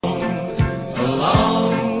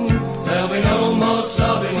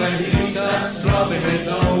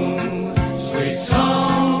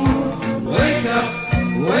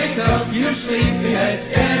sleepyheads,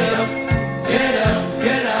 get up,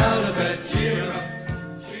 get out of bed, cheer up,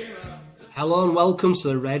 cheer up. Hello and welcome to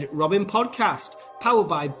the Red Robin podcast, powered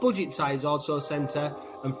by Budget Ties Auto Centre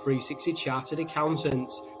and 360 Chartered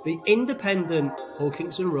Accountants, the independent Hull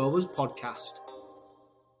Kingston Rovers podcast.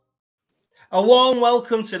 A warm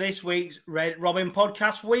welcome to this week's Red Robin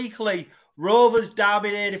podcast weekly. Rovers'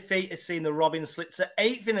 Derby Day defeat has seen the Robins slip to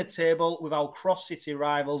 8th in the table, with our Cross City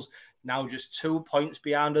rivals now just 2 points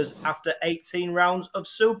behind us after 18 rounds of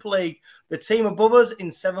Super League. The team above us in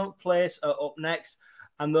 7th place are up next,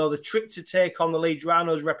 and though the trip to take on the Leeds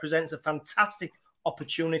Rhinos represents a fantastic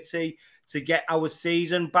opportunity to get our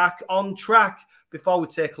season back on track. Before we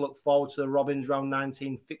take a look forward to the Robins round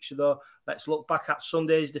 19 fixture, though, let's look back at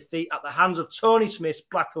Sunday's defeat at the hands of Tony Smith's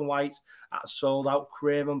Black and White at sold-out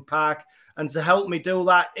Craven Park. And to help me do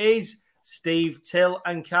that is Steve Till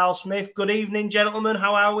and Carl Smith. Good evening, gentlemen.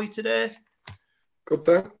 How are we today? Good,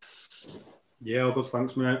 thanks. Yeah, all good,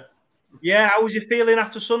 thanks, mate. Yeah, how was you feeling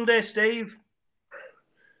after Sunday, Steve?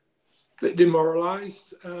 Bit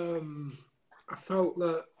demoralised. I felt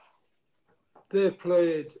that they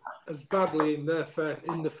played as badly in the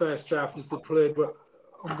first half as they played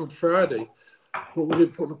on Good Friday, but we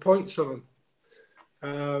didn't put the points on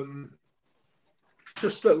them.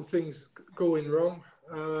 Just little things going wrong,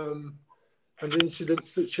 and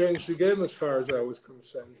incidents that changed the game as far as I was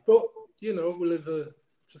concerned. But, you know, we'll live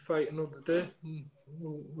to fight another day.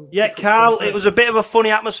 Yeah, Carl, it was a bit of a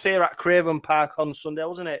funny atmosphere at Craven Park on Sunday,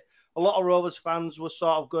 wasn't it? A lot of Rovers fans were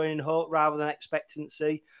sort of going in hope rather than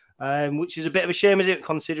expectancy, which is a bit of a shame, isn't it,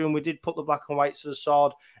 considering we did put the Black and Whites to the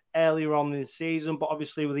sword earlier on in the season. But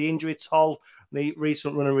obviously with the injury toll, the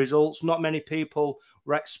recent run of results, not many people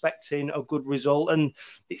were expecting a good result. And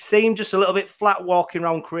it seemed just a little bit flat walking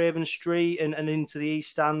around Craven Street and into the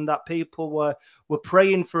East Stand, that people were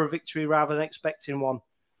praying for a victory rather than expecting one.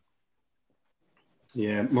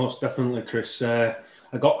 Yeah, most definitely, Chris. I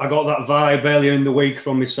got that vibe earlier in the week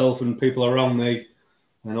from myself and people around me.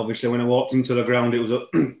 And obviously when I walked into the ground, it was a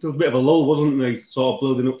bit of a lull, wasn't there? Sort of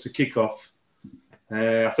building up to kick-off.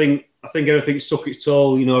 I think everything's took its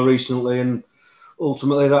toll, you know, recently, and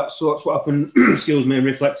ultimately that's what happened. Excuse me, and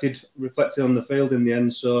reflected on the field in the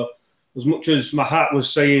end. So as much as my heart was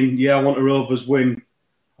saying, yeah, I want a Rovers win,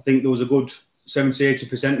 I think there was a good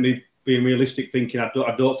 70-80% of me being realistic, thinking I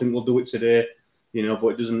don't think we'll do it today, you know. But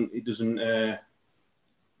it doesn't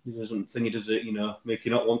make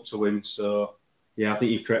you not want to win. So yeah, I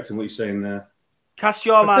think you're correct in what you're saying there. Cast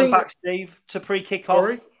your mind back, Steve, to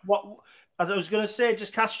pre-kick-off. As I was going to say,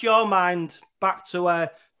 just cast your mind back to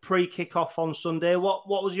pre-kick-off on Sunday. What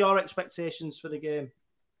was your expectations for the game?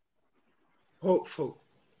 Hopeful.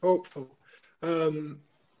 I've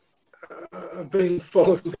been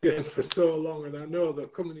following the game for so long, and I know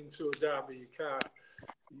that coming into a derby,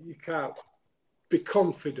 you can't be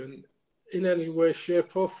confident in any way,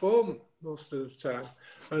 shape, or form most of the time.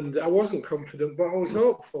 And I wasn't confident, but I was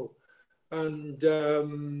hopeful. And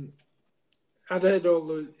I'd heard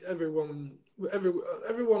everyone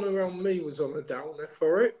around me was on a downer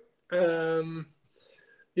for it.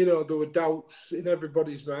 You know, there were doubts in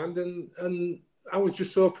everybody's mind, and I was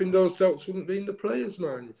just hoping those doubts wouldn't be in the players'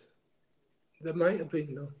 minds. There might have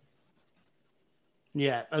been, though.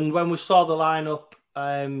 Yeah, and when we saw the lineup,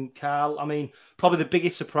 Carl, I mean, probably the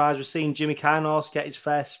biggest surprise was seeing Jimmy Carnhorst get his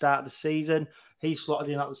first start of the season. He slotted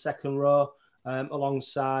in at the second row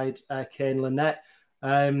alongside Kane Lynette.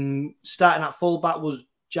 Starting at fullback was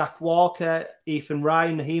Jack Walker. Ethan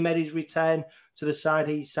Ryan, he made his return to the side.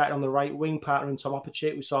 He started on the right wing, partnering Tom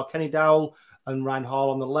Opperchit. We saw Kenny Dowell and Ryan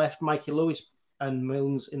Hall on the left, Mikey Lewis and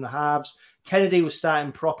Milnes in the halves. Kennedy was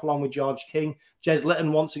starting prop along with George King. Jez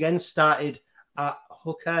Litton once again started at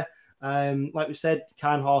hooker. Like we said,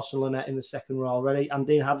 Carnhorst and Lynette in the second row already. And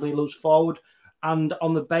Dean Hadley loose forward. And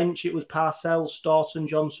on the bench, it was Parcells, Staunton,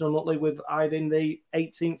 Johnson and Lutley with Aydin, the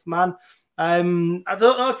 18th man. I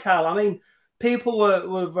don't know, Carl. I mean, people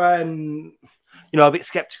were a bit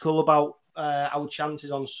sceptical about our chances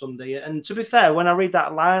on Sunday. And to be fair, when I read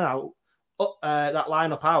that lineup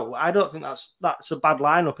out, I don't think that's a bad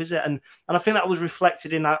lineup, is it? And I think that was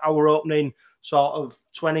reflected in our opening sort of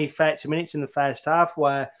 20, 30 minutes in the first half,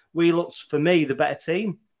 where we looked, for me, the better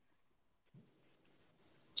team.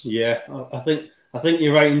 Yeah, I think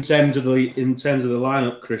you're right in terms of the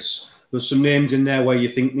lineup, Chris. There's some names in there where you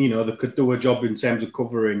think, you know, they could do a job in terms of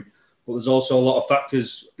covering, but there's also a lot of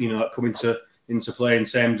factors, you know, that come into play in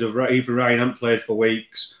terms of even Ryan hadn't played for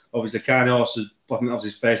weeks. Obviously, Carnhorst I think that was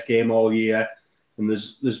his first game all year, and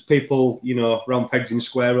there's people, you know, round pegs in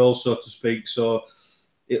square holes, so to speak. So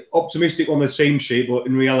optimistic on the team sheet, but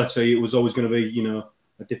in reality, it was always going to be, you know,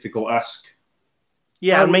 a difficult ask.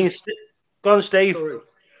 Yeah, Go on, Steve. Sorry.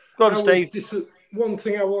 Go on, Steve. One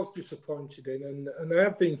thing I was disappointed in, and I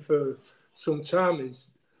have been for some time,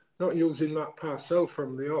 is not using Matt Parcell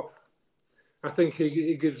from the off. I think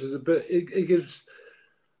he gives us a bit.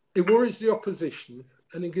 He worries the opposition,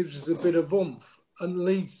 and he gives us a bit of oomph and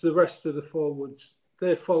leads the rest of the forwards.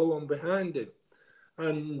 They follow on behind him,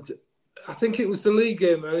 and I think it was the league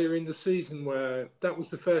game earlier in the season where that was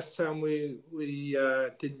the first time we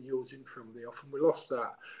didn't use him from the off, and we lost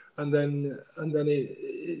that. And then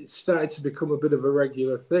it started to become a bit of a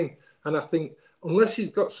regular thing. And I think unless he's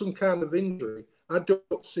got some kind of injury, I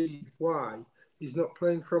don't see why he's not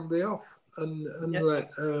playing from the off and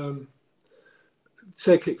let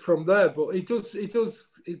take it from there. But it does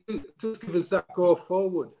give us that go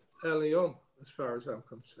forward early on, as far as I'm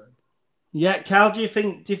concerned. Yeah, Carl, do you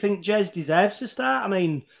think Jez deserves to start? I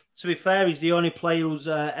mean, to be fair, he's the only player who's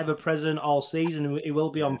ever present all season. He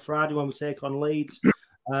will be on Friday when we take on Leeds.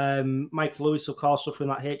 Michael Lewis, of course, suffering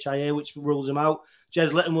that HIA, which rules him out.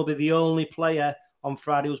 Jez Litton will be the only player on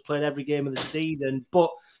Friday who's played every game of the season.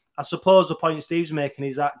 But I suppose the point Steve's making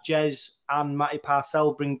is that Jez and Matty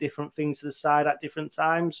Parcell bring different things to the side at different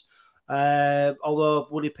times. Although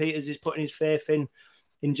Woody Peters is putting his faith in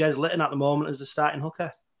Jez Litton at the moment as the starting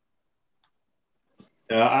hooker.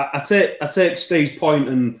 I take Steve's point,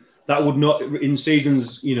 and that would not, in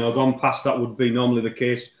seasons gone past, that would be normally the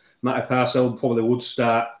case. Matty Parcell probably would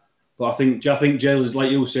start, but I think Jez,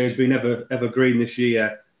 like you say, has been evergreen this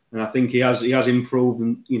year, and I think he has improved,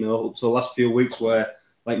 and up to the last few weeks where,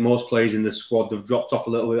 like most players in the squad, they've dropped off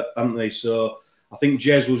a little bit, haven't they? So I think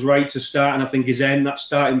Jez was right to start, and I think he's earned that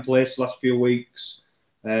starting place the last few weeks.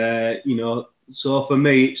 So for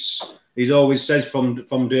me, he's always says from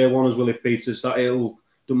day one, as Willie Peters, that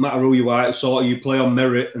don't matter who you are, it's sort of you play on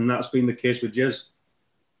merit, and that's been the case with Jez.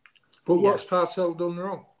 But what's Parcell done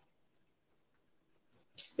wrong?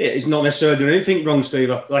 It's not necessarily doing anything wrong, Steve.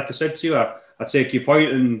 Like I said to you, I take your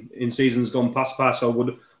point, and in seasons gone past, Parcell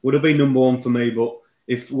would have been number one for me. But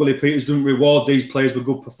if Willie Peters doesn't reward these players with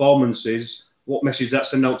good performances, what message does that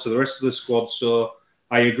send out to the rest of the squad? So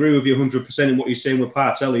I agree with you 100% in what you're saying with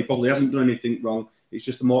Parcell. He probably hasn't done anything wrong. It's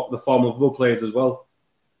just the form of other players as well.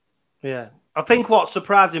 Yeah. I think what's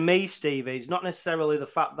surprising me, Steve, is not necessarily the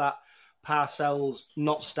fact that Parcell's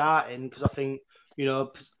not starting, because I think,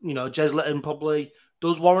 Jez Litton probably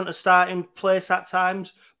does warrant a starting place at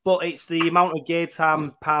times, but it's the amount of game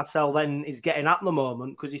time Parcell then is getting at the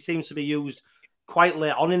moment, because he seems to be used quite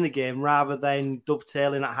late on in the game rather than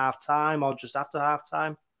dovetailing at half-time or just after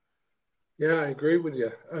half-time. Yeah, I agree with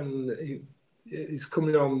you. And he's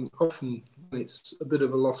coming on often when it's a bit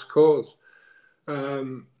of a lost cause.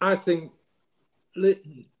 I think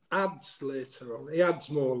Litton adds later on. He adds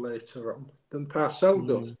more later on than Parcell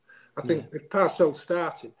does. I think if Parcell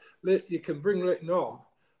started, you can bring Litton on,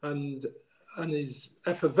 and his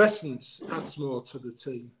effervescence adds more to the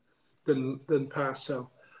team than Parcell.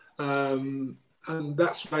 And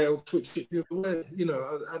that's why I'll switch it the other way.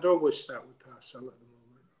 I'd always start with Parcell at the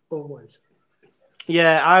moment. Always.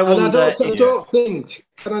 Yeah, I wonder. And I don't think,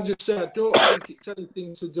 can I just say, I don't think it's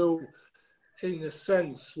anything to do, in a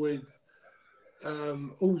sense, with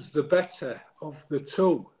who's the better of the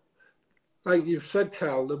two. Like you've said,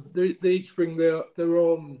 Carl, they each bring their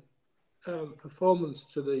own performance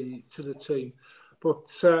to the team. But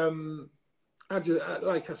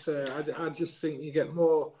like I say, I just think you get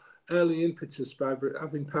more early impetus by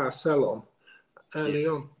having Parcell on early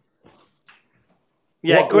on.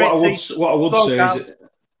 Yeah, what I would say is,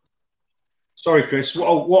 sorry, Chris.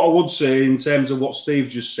 What I would say in terms of what Steve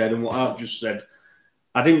just said and what I've just said,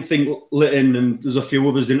 I didn't think Litton and there's a few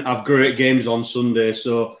others didn't have great games on Sunday,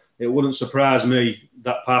 so it wouldn't surprise me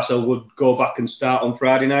that Parcell would go back and start on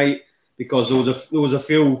Friday night, because there was a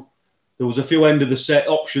few end of the set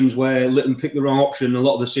options where Litton picked the wrong option. A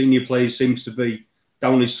lot of the senior players seems to be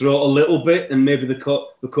down his throat a little bit, and maybe the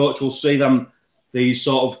coach will see these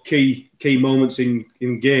sort of key moments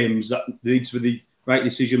in games that leads to the right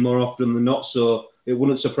decision more often than not. So it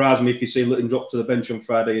wouldn't surprise me if you see Litton drop to the bench on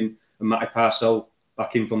Friday and Matty Parcell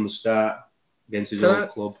back in from the start against his old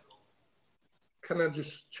club. Can I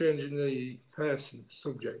just change the person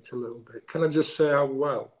subject a little bit? Can I just say how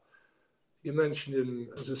well, you mentioned him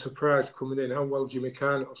as a surprise coming in, how well Jimmy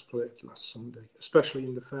Carnos played last Sunday, especially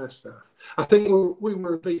in the first half. I think we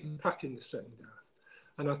were a beaten pack in the second half.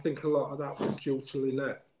 And I think a lot of that was due to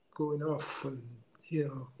Lynette going off and,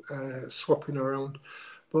 swapping around.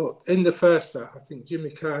 But in the first half, I think Jimmy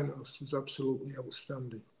Carnos was absolutely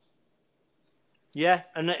outstanding. Yeah,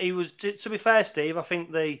 and he was, to be fair, Steve, I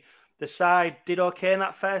think the side did okay in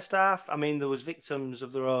that first half. I mean, there was victims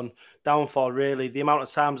of their own downfall, really. The amount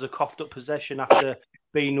of times they coughed up possession after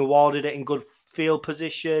being awarded it in good field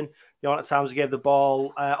position. The amount of times we gave the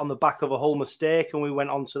ball on the back of a whole mistake, and we went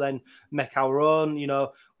on to then make our own. You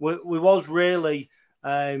know, we was really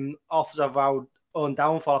off of our own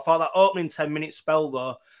downfall. I thought that opening 10-minute spell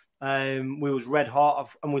though, we was red hot,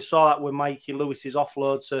 and we saw that with Mikey Lewis's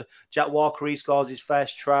offload to Jack Walker. He scores his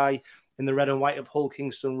first try in the red and white of Hull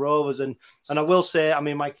Kingston Rovers, and I will say, I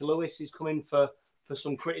mean, Mikey Lewis is coming for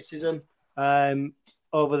some criticism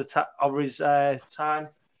over his time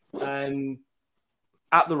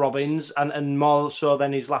at the Robins, and more so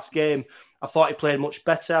than his last game. I thought he played much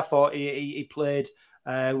better. I thought he played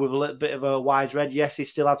with a little bit of a wide red. Yes, he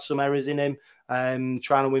still had some errors in him,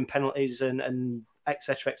 trying to win penalties and et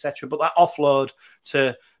cetera, et cetera. But that offload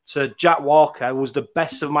to Jack Walker was the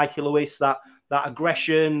best of Mikey Lewis. That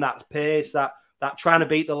aggression, that pace, that trying to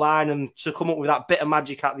beat the line, and to come up with that bit of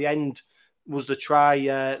magic at the end was the try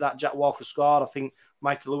that Jack Walker scored. I think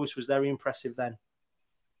Mikey Lewis was very impressive then.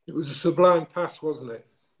 It was a sublime pass, wasn't it?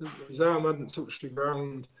 His arm hadn't touched the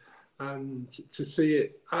ground, and to see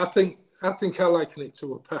it, I think I liken it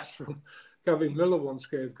to a pass from Gavin Miller once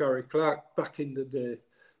gave Gary Clark back in the day.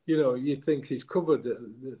 You know, you think he's covered,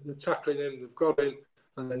 they're tackling him, they've got him,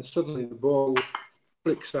 and then suddenly the ball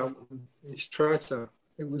flicks out and it's try time.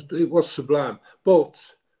 It was sublime, but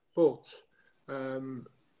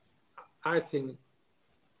I think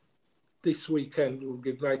this weekend will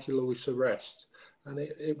give Mikey Lewis a rest, and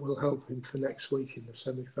it will help him for next week in the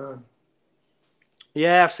semi-final.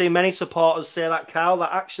 Yeah, I've seen many supporters say that, Carl,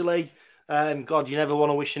 that actually, God, you never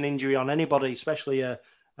want to wish an injury on anybody, especially a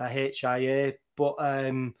HIA, but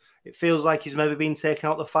it feels like he's maybe been taken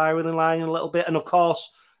out the firing line a little bit. And of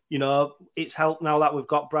course, you know, it's helped now that we've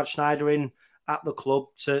got Brad Schneider in at the club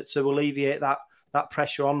to alleviate that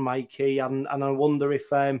pressure on Mikey. And I wonder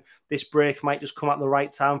if this break might just come at the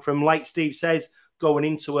right time for him, like Steve says, going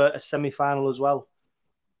into a semi-final as well.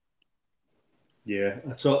 Yeah,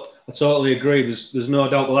 I totally agree. There's no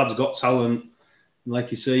doubt the lad's got talent. Like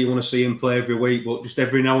you say, you want to see him play every week, but just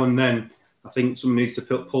every now and then, I think someone needs to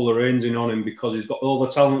pull the reins in on him, because he's got all the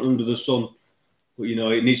talent under the sun. But, you know,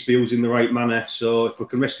 it needs to be used in the right manner. So if we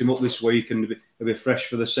can rest him up this week and be fresh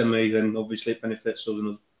for the semi, then obviously it benefits us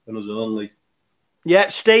and us only. Yeah,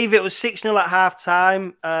 Steve, it was 6-0 at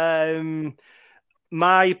half-time.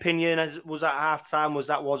 My opinion was at half-time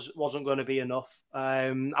wasn't going to be enough.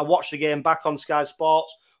 I watched the game back on Sky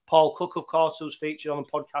Sports. Paul Cook, of course, who was featured on the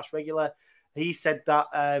podcast regular, he said that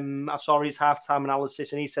I saw his half-time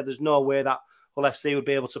analysis, and he said there's no way that Hull FC would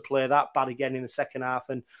be able to play that bad again in the second half.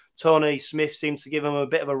 And Tony Smith seemed to give him a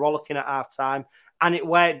bit of a rollicking at half-time. And it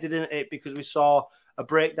worked, didn't it? Because we saw a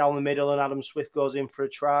break down the middle and Adam Swift goes in for a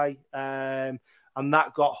try. And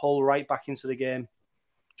that got Hull right back into the game.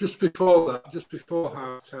 Just before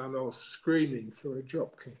half-time, I was screaming for a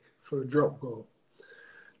drop kick, for a drop goal.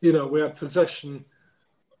 You know, we had possession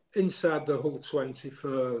inside the Hull 20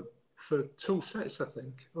 for 2 sets, I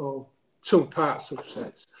think, or 2 parts of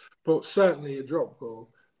sets, but certainly a drop goal,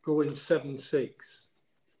 going 7-6.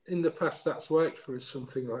 In the past, that's worked for us,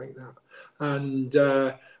 something like that. And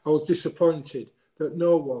I was disappointed that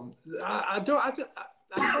no one, I don't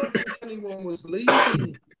think anyone was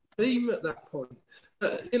leading the team at that point.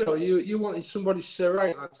 You know, you wanted somebody to say,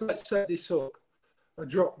 right, lads, let's set this up, a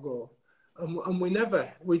drop goal. And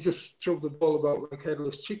we just threw the ball about like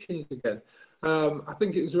headless chickens again. I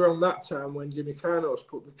think it was around that time when Jimmy Carnos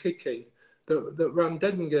put the kick in that ran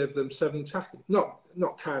dead and gave them 7 tackles. Not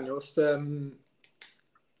Carnos,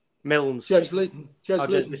 Milnes. Jez Litton.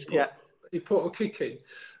 Yeah. He put a kick in,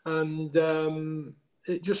 and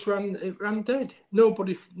it just ran dead. No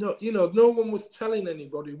one was telling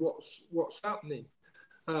anybody what's happening.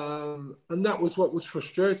 And that was what was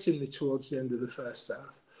frustrating me towards the end of the first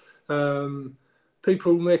half.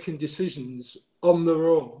 People making decisions on their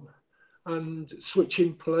own and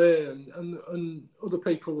switching play, and other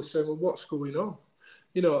people were saying, well, what's going on?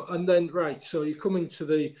 You know, and then, right, so you come into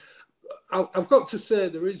the... I've got to say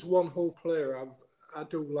there is one Hull player I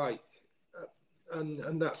do like,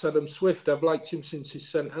 and that's Adam Swift. I've liked him since his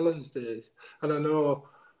St Helens days, and I know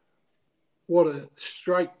what a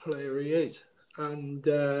strike player he is. And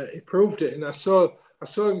he proved it. And I saw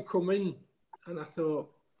him come in, and I thought,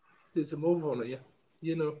 there's a move on here,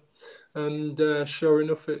 you know. And sure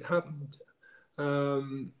enough, it happened.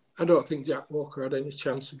 I don't think Jack Walker had any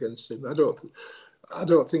chance against him. I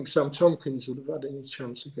don't think Sam Tompkins would have had any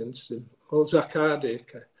chance against him, or Zach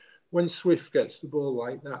Hardaker. When Swift gets the ball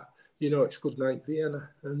like that, you know it's good night Vienna,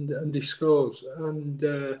 and he scores. And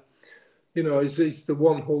you know, he's the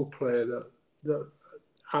one Hull player that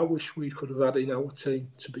I wish we could have had in our team,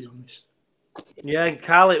 to be honest. Yeah,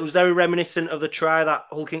 Carl, it was very reminiscent of the try that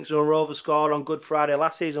Hull Kingston Rovers scored on Good Friday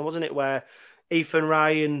last season, wasn't it? Where Ethan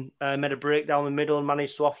Ryan made a break down the middle and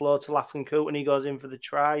managed to offload to Lachlan Coote, and he goes in for the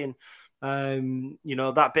try. And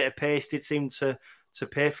that bit of pace did seem to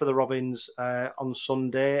pay for the Robins on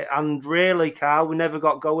Sunday. And really, Carl, we never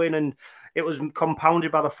got going, and it was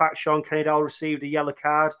compounded by the fact Sean Kennedy received a yellow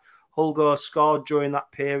card. Hull scored during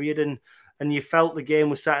that period, and you felt the game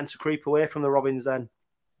was starting to creep away from the Robins then.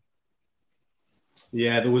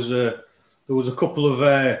 Yeah, there was a couple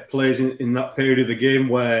of plays in that period of the game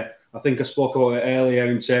where I think I spoke about it earlier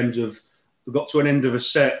in terms of we got to an end of a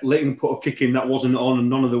set, Lytton put a kick in that wasn't on, and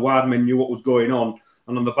none of the wide men knew what was going on.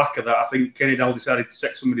 And on the back of that, I think Kennedy decided to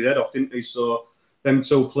set somebody's head off, didn't he? So them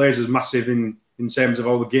two plays was massive in terms of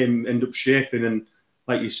how the game ended up shaping. And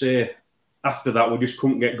like you say, after that, we just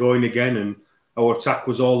couldn't get going again, and our attack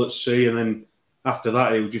was all at sea. And then after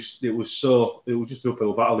that, it was just an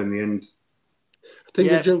uphill battle in the end. I think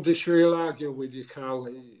the judges will argue with you, Carl.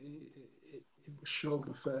 It was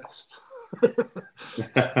shoulder first.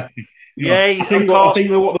 Yeah, I think what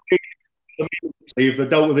if they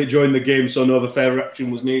dealt with it during the game, so no, the fair action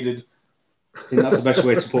was needed. I think that's the best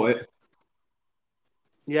way to put it.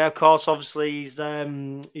 Yeah, of course. Obviously, he's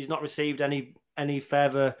not received any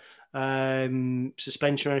further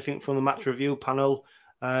suspension or anything from the match review panel.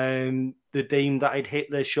 They deemed that he'd hit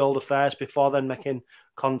the shoulder first before then making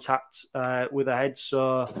contact with the head.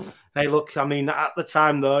 So, hey, look, I mean, at the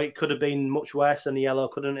time though, it could have been much worse than a yellow,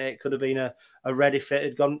 couldn't it? It could have been a red if it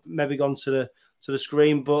had gone to the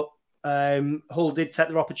screen. But Hull did take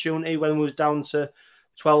their opportunity when we was down to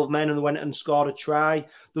 12 men and they went and scored a try.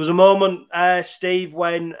 There was a moment, Steve,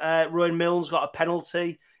 when Rowan Milnes got a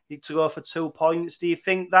penalty to go for 2 points. Do you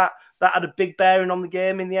think that had a big bearing on the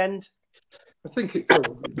game in the end? I think it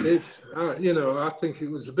probably did. I think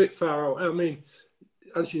it was a bit far out. I mean,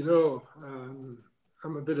 as you know,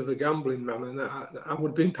 I'm a bit of a gambling man, and I would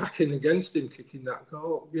have been backing against him kicking that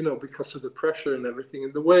goal, because of the pressure and everything.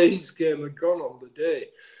 And the way his game had gone on the day,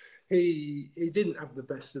 he didn't have the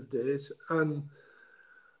best of days. And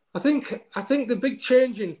I think the big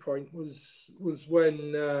changing point was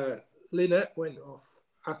when Lynette went off.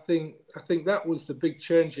 I think that was the big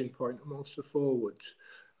changing point amongst the forwards.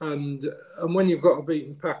 And when you've got a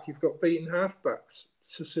beaten pack, you've got beaten halfbacks.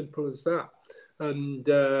 It's as simple as that. And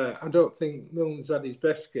I don't think Milnes had his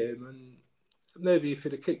best game. And maybe if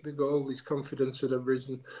he'd have kicked the goal, his confidence would have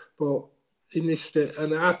risen. But he missed it.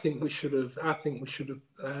 And I think we should have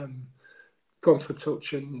gone for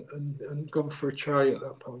touch and gone for a try at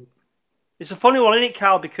that point. It's a funny one, isn't it,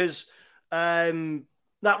 Carl? Because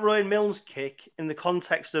that Rowan Milnes kick, in the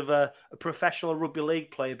context of a professional rugby league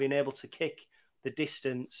player being able to kick the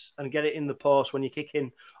distance and get it in the post when you're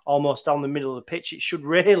kicking almost down the middle of the pitch, it should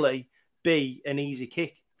really be an easy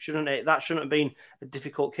kick, shouldn't it? That shouldn't have been a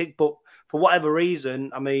difficult kick. But for whatever reason,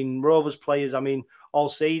 I mean, Rovers players, all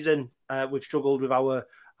season we've struggled with our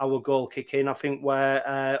goal kicking. I think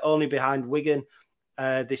we're only behind Wigan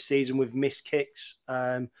this season with missed kicks.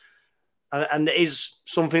 And it is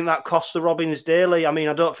something that cost the Robins dearly. I mean,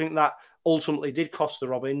 I don't think that ultimately did cost the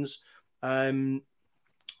Robins. But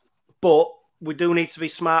we do need to be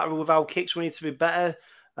smarter with our kicks. We need to be better.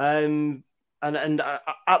 And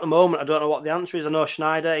at the moment, I don't know what the answer is. I know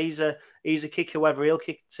Schneider, he's a kicker, whether he'll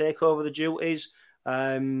take over the duties.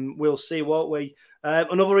 We'll see, won't we?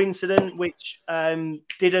 Another incident which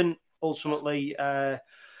didn't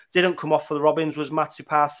come off for the Robins was Matty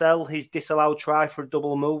Parcell, his disallowed try for a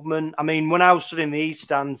double movement. I mean, when I was stood in the East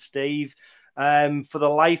Stand, Steve, for the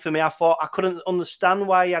life of me, I thought I couldn't understand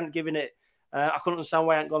why he hadn't given it. I couldn't understand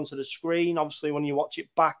why he hadn't gone to the screen. Obviously, when you watch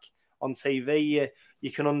it back on TV,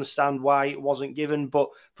 you can understand why it wasn't given. But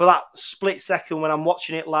for that split second when I'm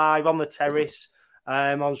watching it live on the terrace,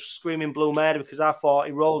 I was screaming Blue Mary because I thought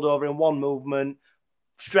he rolled over in one movement,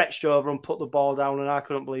 stretched over and put the ball down, and I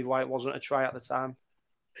couldn't believe why it wasn't a try at the time.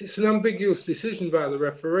 It's an ambiguous decision by the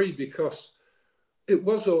referee because it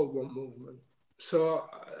was all one movement. So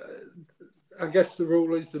I guess the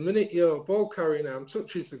rule is the minute your ball carrying arm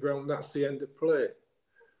touches the ground, that's the end of play.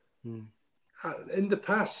 In the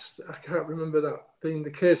past, I can't remember that being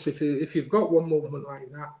the case. If you've got one movement like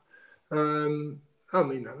that, I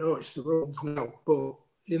know it's the rules now, but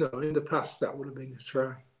in the past that would have been a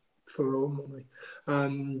try for all money,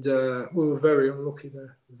 and we were very unlucky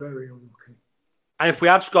there, very unlucky. And if we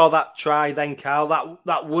had scored that try, then Carl,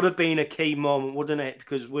 that would have been a key moment, wouldn't it?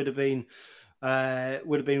 Because we'd have been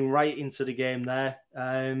right into the game there.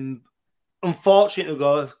 Unfortunately,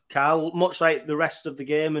 though, Carl, much like the rest of the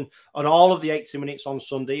game and on all of the 80 minutes on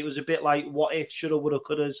Sunday, it was a bit like what if, shoulda, woulda,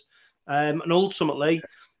 couldas. And ultimately,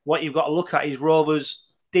 what you've got to look at is Rovers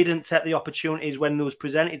didn't take the opportunities when they was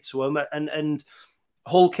presented to them, and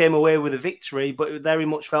Hull came away with a victory, but it very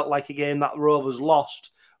much felt like a game that Rovers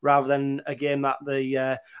lost rather than a game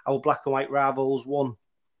that our black and white rivals won.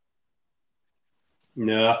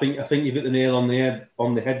 No, I think you've hit the nail on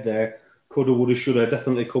the head there. Coulda, woulda, shoulda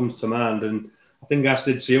definitely comes to mind, and I think I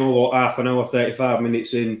said to you about half an hour, 35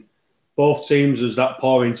 minutes in, both teams was that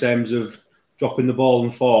poor in terms of dropping the ball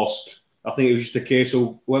and forced. I think it was just a case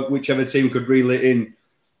of whichever team could reel it in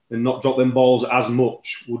and not drop them balls as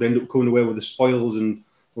much would end up coming away with the spoils, and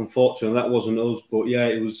unfortunately that wasn't us. But yeah,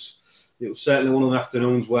 it was certainly one of the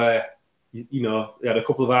afternoons where you know they had a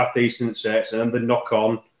couple of half decent sets and then the knock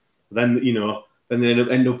on, then they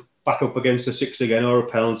end up back up against a six again or a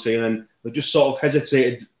penalty, and then they just sort of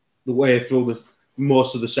hesitated the way through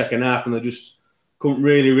most of the second half, and they just couldn't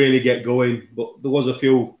really get going. But there was a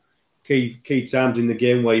few key times in the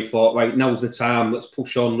game where you thought, right, now's the time, let's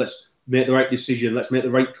push on, let's make the right decision, let's make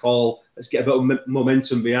the right call, let's get a bit of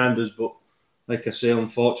momentum behind us. But like I say,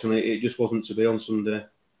 unfortunately, it just wasn't to be on Sunday.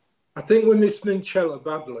 I think we missed Minchella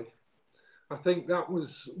badly. I think that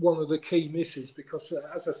was one of the key misses because,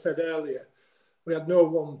 as I said earlier, we had no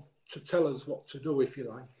one to tell us what to do, if you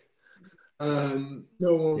like.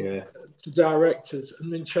 No one to direct us,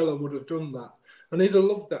 and Minchella would have done that. And he'd have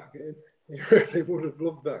loved that game. He really would have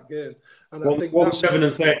loved that game. And I think 1-7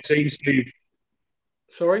 and 13, Steve.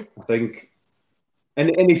 Sorry? I think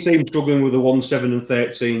any team struggling with a 1-7 and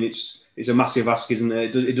 13, it's a massive ask, isn't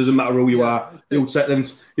it? It doesn't matter who you are. You'll take them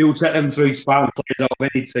 3 sparring players out of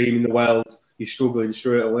any team in the world. You're struggling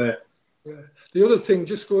straight away. Yeah. The other thing,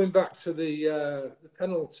 just going back to the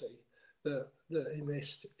penalty that he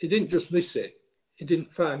missed, he didn't just miss it; he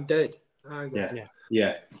didn't find dead either.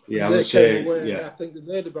 Yeah. They came away, I think they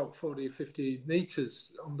made about 40 or 50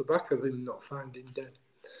 metres on the back of him not finding dead,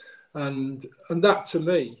 and that to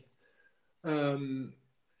me,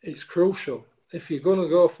 it's crucial. If you're going to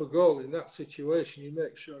go for goal in that situation, you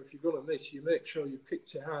make sure if you're going to miss, you make sure you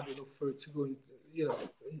kicked it hard enough for it to go,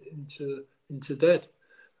 into dead.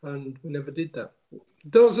 And we never did that.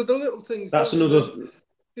 Those are the little things. That's another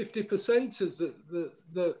 50%ers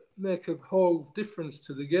that make a whole difference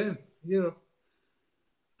to the game.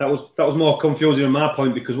 That was more confusing on my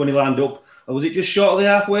point because when he lined up, was it just short of the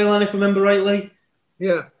halfway line, if I remember rightly?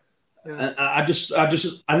 Yeah. I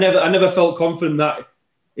never felt confident that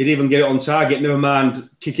he'd even get it on target. Never mind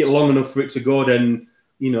kick it long enough for it to go. Then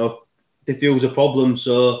diffuse a problem.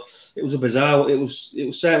 So it was it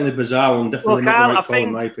was certainly bizarre and definitely not the right call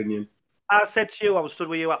in my opinion. I said to you, I was stood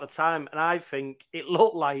with you at the time, and I think it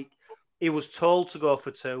looked like he was told to go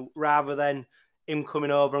for 2 rather than him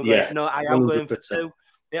coming over and going, no, I am 100%. Going for 2.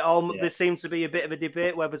 There seems to be a bit of a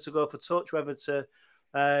debate whether to go for touch, whether to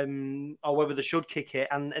or whether they should kick it,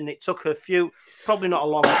 and it took a few, probably not a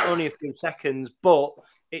long, only a few seconds, but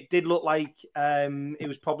it did look like he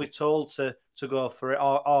was probably told to go for it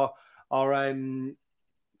or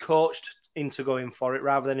coached into going for it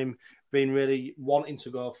rather than him being really wanting to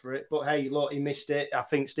go for it. But hey, look, he missed it. I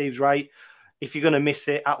think Steve's right. If you're going to miss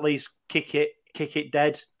it, at least kick it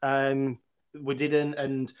dead. We didn't,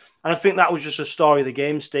 and I think that was just a story of the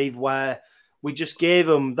game, Steve, where we just gave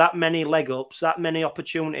them that many leg ups, that many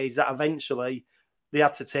opportunities that eventually they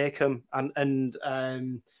had to take them. And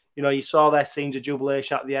you saw their scenes of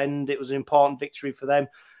jubilation at the end. It was an important victory for them.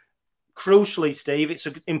 Crucially, Steve, it's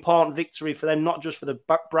an important victory for them, not just for the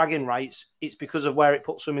bragging rights. It's because of where it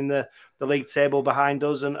puts them in the league table behind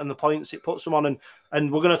us and the points it puts them on.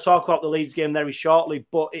 And we're going to talk about the Leeds game very shortly,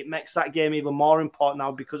 but it makes that game even more important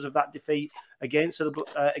now because of that defeat against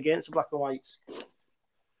the Black and Whites.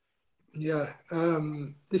 Yeah,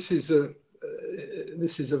 this is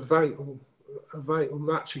a vital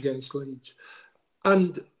match against Leeds.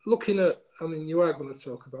 And looking at, you are going to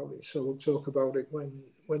talk about it, so we'll talk about it when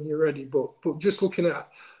you're ready. But just looking at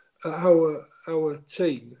our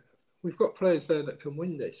team, we've got players there that can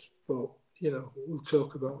win this. But we'll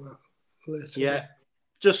talk about that later. Yeah.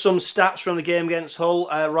 Just some stats from the game against Hull.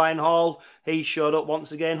 Ryan Hall, he showed up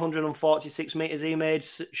once again, 146 metres he made.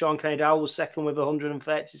 Sean Kenny-Dowell was second with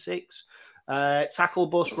 136. Tackle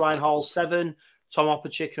bust, Ryan Hall 7. Tom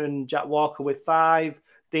Opachik and Jack Walker with 5.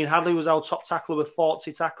 Dean Hadley was our top tackler with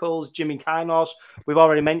 40 tackles. Jimmy Kainos, we've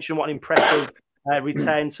already mentioned what an impressive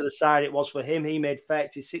return to the side it was for him. He made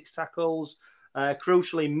 36 tackles.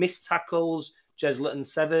 Crucially, missed tackles, Jez Litton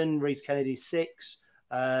 7, Reece Kennedy 6.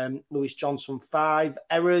 Lewis Johnson 5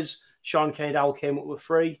 errors. Sean Kenny-Dowell came up with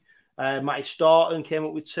 3. Matty Staunton came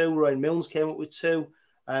up with 2. Rowan Milnes came up with 2.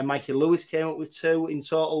 Mikey Lewis came up with 2. In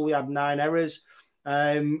total, we had 9 errors.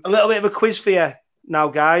 A little bit of a quiz for you now,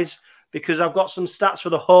 guys, because I've got some stats for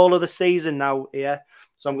the whole of the season now here.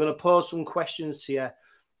 So I'm going to pose some questions to you.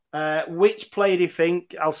 Which player do you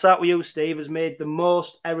think, I'll start with you, Steve, has made the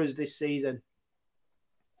most errors this season?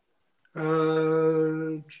 I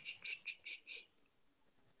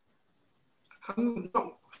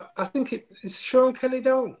think it's Sean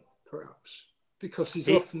Kenny-Downe, perhaps, because he's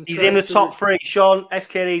often... He's in the top three. Sean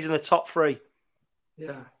SKD's in the top three.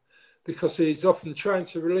 Yeah, because he's often trying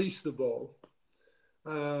to release the ball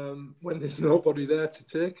when there's nobody there to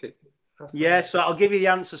take it. Yeah, so I'll give you the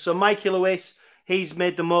answer. So Mikey Lewis, he's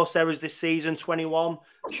made the most errors this season, 21.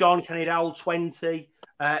 Sean Kenny-Downe, 20.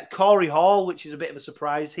 Corey Hall, which is a bit of a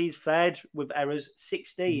surprise, he's fared with errors,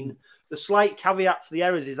 16. The slight caveat to the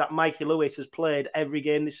errors is that Mikey Lewis has played every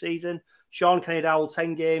game this season. Sean Kenny-Downe,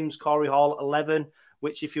 10 games. Corey Hall, 11,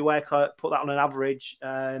 which if you put that on an average,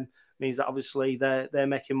 means that obviously they're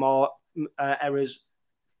making more errors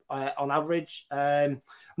on average.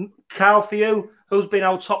 Carl, for you, who's been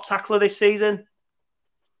our top tackler this season?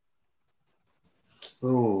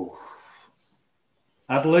 Oh,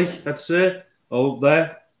 Adley, I'd say. Oh,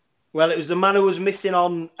 there. Well, it was the man who was missing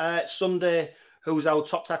on Sunday, who's our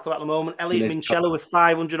top tackler at the moment. Elliot Minchella with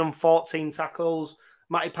 514 tackles.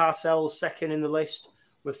 Matty Parcells second in the list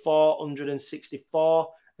with 464.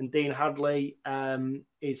 And Dean Hadley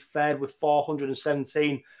is third with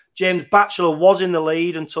 417. James Batchelor was in the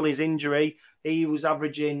lead until his injury. He was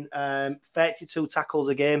averaging 32 tackles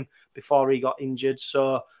a game before he got injured.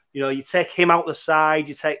 So, you take him out the side,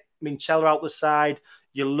 you take Minchella out the side,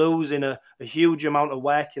 you're losing a huge amount of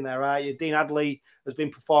work in there, right? Dean Hadley has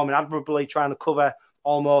been performing admirably, trying to cover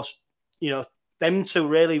almost, them two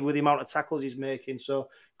really with the amount of tackles he's making. So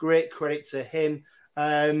great credit to him.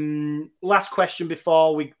 Last question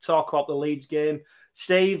before we talk about the Leeds game.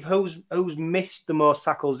 Steve, who's missed the most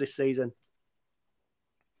tackles this season?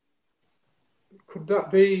 Could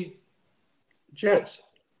that be Jez?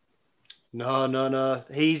 No.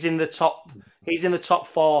 He's in the top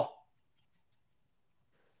 4.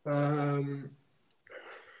 I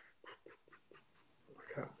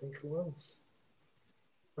can't think who else.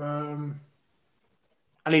 And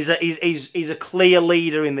he's a clear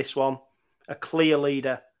leader in this one. A clear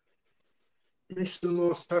leader. Missed the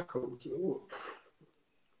most tackles.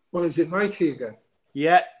 Well, is it Mikey again?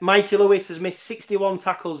 Yeah, Mikey Lewis has missed 61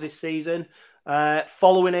 tackles this season.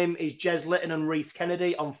 Following him is Jez Litton and Reese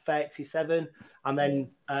Kennedy on 37. And then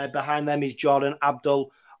behind them is Jordan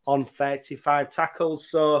Abdul on 35 tackles.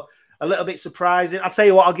 So a little bit surprising. I'll tell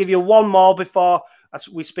you what, I'll give you one more before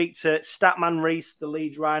we speak to Statman Reese, the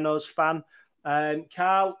Leeds Rhinos fan.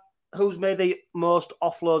 Carl, who's made the most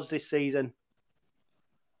offloads this season?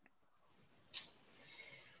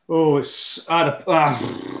 Oh, I'd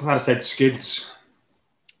have said Skids.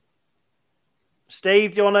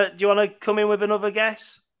 Steve, do you want to come in with another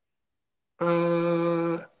guess?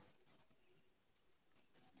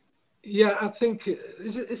 Yeah, I think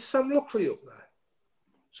is Sam Luckley up there?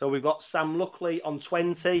 So we've got Sam Luckley on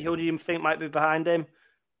 20. Who do you think might be behind him?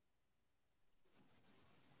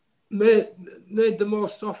 Made the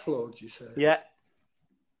most offloads, you said? Yeah.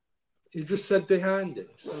 You just said behind him.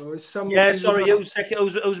 So is Sam Yeah, Luckley sorry,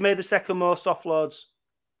 who's made the second most offloads?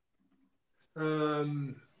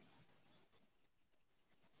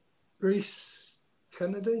 Reese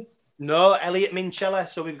Kennedy? No, Elliot Minchella.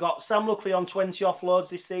 So we've got Sam Luckley on 20 offloads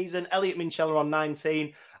this season, Elliot Minchella on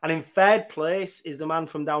 19. And in third place is the man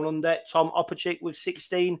from Down Under, Tom Opachik, with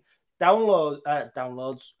 16 offloads.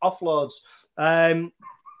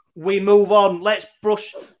 We move on. Let's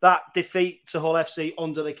brush that defeat to Hull FC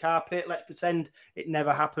under the carpet. Let's pretend it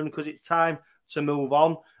never happened because it's time to move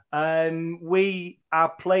on. We are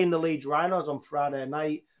playing the Leeds Rhinos on Friday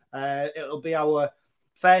night. It'll be our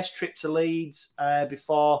first trip to Leeds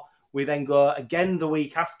before we then go again the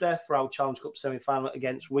week after for our Challenge Cup semi-final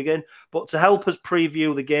against Wigan. But to help us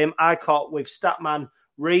preview the game, I caught with Statman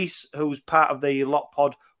Reese, who's part of the Lock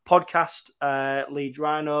Pod podcast, Leeds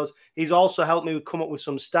Rhinos. He's also helped me come up with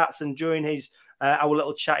some stats, and during his our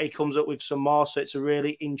little chat, he comes up with some more. So it's a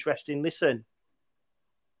really interesting listen.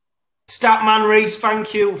 Statman Reese,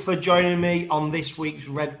 thank you for joining me on this week's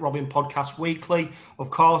Red Robin Podcast Weekly. Of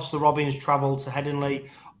course, the Robins travel to Headingley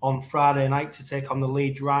on Friday night to take on the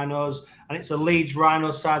Leeds Rhinos. And it's a Leeds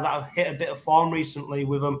Rhinos side that have hit a bit of form recently,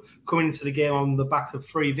 with them coming into the game on the back of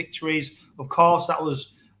 3 victories. Of course, that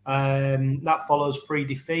follows 3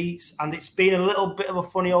 defeats. And it's been a little bit of a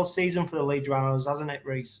funny old season for the Leeds Rhinos, hasn't it,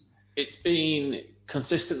 Reese? It's been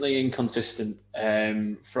consistently inconsistent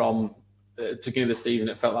from the beginning of the season.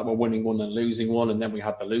 It felt like we're winning one and losing one, and then we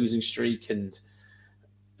had the losing streak, and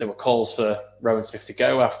there were calls for Rowan Smith to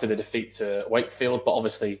go after the defeat to Wakefield, but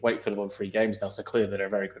obviously Wakefield have won 3 games now, so clearly they're a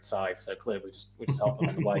very good side. So clearly we just help them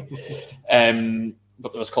in the way.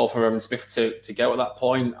 but there was call for Roman Smith to go at that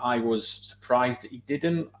point. I was surprised that he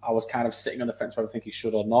didn't. I was kind of sitting on the fence whether I think he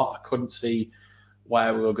should or not. I couldn't see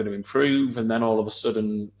where we were going to improve, and then all of a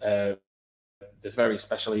sudden, this very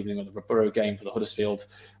special evening on the Borough game for the Huddersfield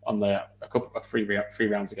on a couple of three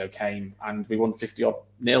rounds ago came, and we won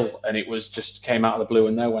 50-odd-0, and it was just came out of the blue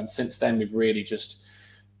and nowhere. And since then, we've really just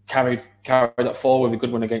carried that forward with a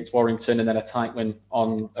good win against Warrington, and then a tight win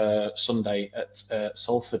on Sunday at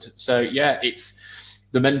Salford. So yeah, it's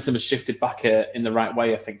the momentum has shifted back in the right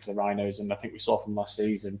way, I think, for the Rhinos, and I think we saw from last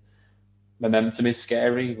season. Momentum is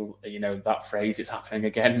scary. You know, that phrase, it's happening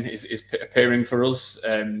again, is appearing for us.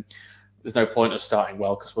 There's no point of starting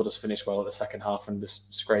well, because we'll just finish well at the second half and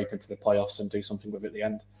just scrape into the playoffs and do something with it at the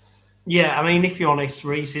end. Yeah, I mean, if you're honest,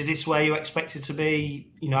 Reece, is this where you expected to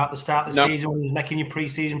be, you know, at the start of the season when you was making your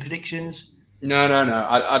pre-season predictions? No.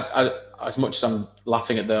 I as much as I'm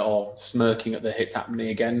laughing at or smirking at the "it's happening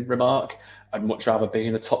again" remark, I'd much rather be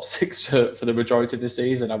in the top 6 for the majority of the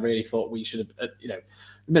season. I really thought we should have, the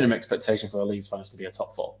minimum expectation for the Leeds fans to be a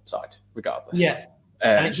top 4 side, regardless. Yeah.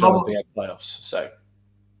 And it's always the playoffs, so...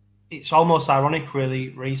 It's almost ironic,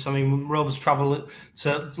 really, Reece. I mean, Rovers travel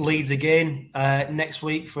to Leeds again next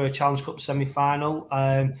week for a Challenge Cup semi-final,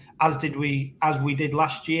 as we did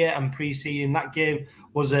last year. And preceding that game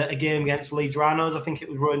was a game against Leeds Rhinos. I think it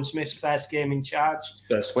was Rowan Smith's first game in charge.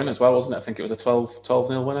 First win as well, wasn't it? I think it was a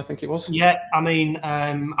 12-0 win, I think it was. Yeah, I mean,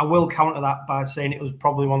 I will counter that by saying it was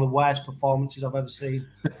probably one of the worst performances I've ever seen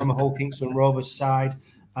from a Hull Kingston Rovers side.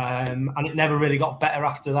 And it never really got better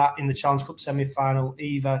after that in the Challenge Cup semi-final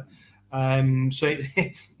either. So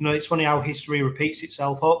it's funny how history repeats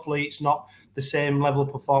itself. Hopefully it's not the same level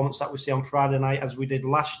of performance that we see on Friday night as we did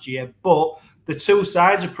last year, but the two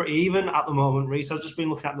sides are pretty even at the moment, Reece. I've just been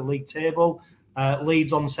looking at the league table.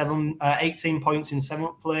 Leeds on 18 points in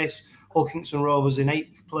 7th place, Hull Kingston Rovers in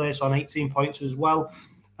 8th place on 18 points as well.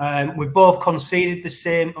 We've both conceded the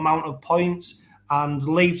same amount of points, and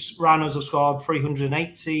Leeds Rhinos have scored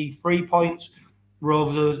 383 points.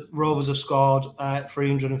 Rovers have scored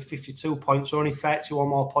 352 points, so only 31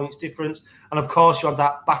 more points difference. And of course, you had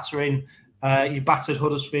that battering, you battered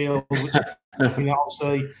Huddersfield, which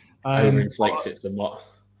obviously overinflates it somewhat.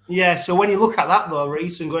 Yeah, so when you look at that though,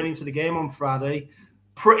 Reece, and going into the game on Friday,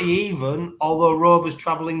 pretty even, although Rovers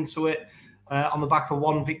travelling to it on the back of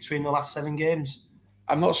one victory in the last 7 games.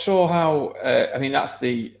 I'm not sure how. I think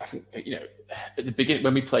at the beginning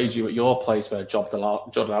when we played you at your place, where Jordan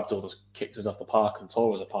Abdul just kicked us off the park and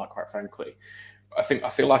tore us apart, quite frankly. I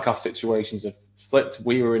feel like our situations have flipped.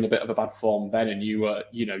 We were in a bit of a bad form then, and you were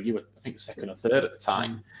I think 2nd or 3rd at the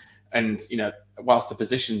time. And whilst the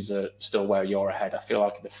positions are still where you're ahead, I feel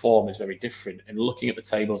like the form is very different. And looking at the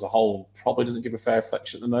table as a whole probably doesn't give a fair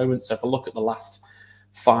reflection at the moment. So if I look at the last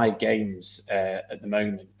 5 games at the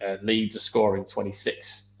moment, Leeds are scoring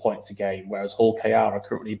 26 points a game, whereas Hull KR are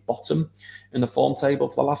currently bottom in the form table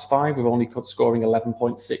for the last 5. We've only scoring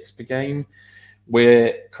 11.6 per game.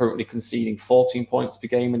 We're currently conceding 14 points per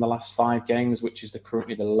game in the last 5 games, which is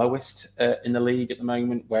currently the lowest in the league at the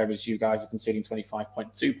moment, whereas you guys are conceding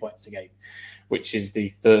 25.2 points a game, which is the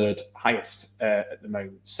 3rd highest at the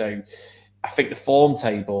moment. So I think the form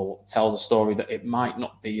table tells a story that it might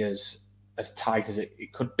not be as tight as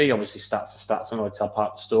it could be. Obviously, stats are stats, and I tell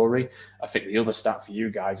part of the story. I think the other stat for you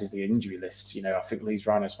guys is the injury list. I think Leeds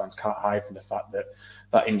Rhinos fans can't hide from the fact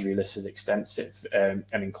that injury list is extensive, and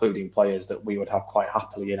including players that we would have quite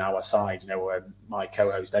happily in our side. My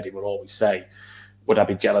co-host Eddie will always say, would I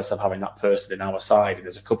be jealous of having that person in our side? And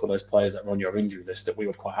there's a couple of those players that are on your injury list that we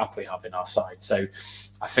would quite happily have in our side. So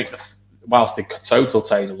I think whilst the total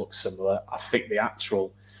table looks similar, I think the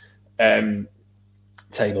actual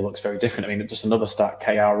table looks very different. I mean, just another stat,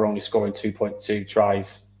 KR are only scoring 2.2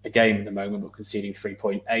 tries a game at the moment, but conceding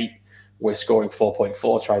 3.8. We're scoring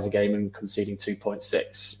 4.4 tries a game and conceding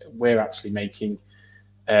 2.6. We're actually making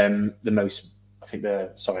the most,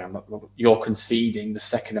 you're conceding the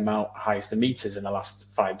second amount highest of meters in the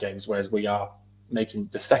last 5 games, whereas we are making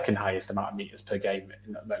the second highest amount of meters per game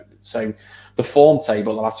in that moment. So the form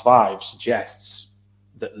table the last 5 suggests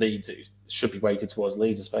that Leeds should be weighted towards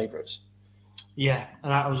Leeds as favourites. Yeah,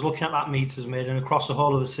 and I was looking at that meters made, and across the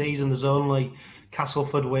whole of the season, there's only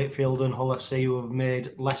Castleford, Wakefield, and Hull FC who have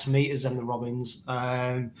made less meters than the Robins.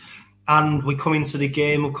 And we come into the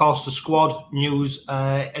game, of course, the squad news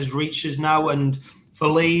has reached us now, and for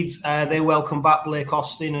Leeds, they welcome back Blake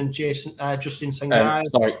Austin and Justin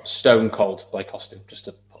Sangai. Stone Cold Blake Austin, just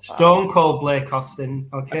to put that Stone Cold Blake Austin,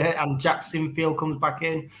 okay, and Jack Sinfield comes back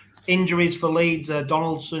in. Injuries for Leeds,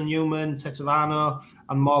 Donaldson, Newman, Tetevano,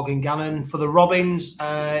 and Morgan Gannon. For the Robins,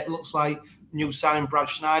 it looks like new signing Brad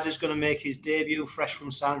Schneider is going to make his debut, fresh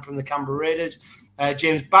from signing from the Canberra Raiders.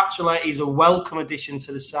 James Batchelor is a welcome addition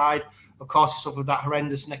to the side. Of course, he suffered that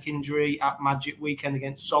horrendous neck injury at Magic Weekend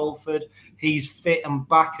against Salford. He's fit and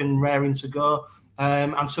back and raring to go.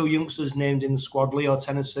 And two youngsters named in the squad, Leo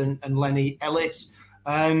Tennyson and Lenny Ellis.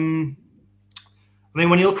 I mean,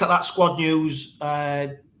 when you look at that squad news,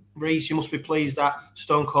 Reece, you must be pleased that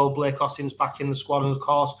Stone Cold Blake Austin's back in the squad. And, of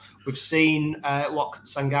course, we've seen what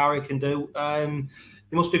Sangare can do.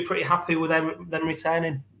 You must be pretty happy with them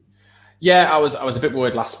returning. Yeah, I was a bit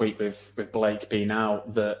worried last week with Blake being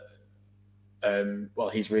out that,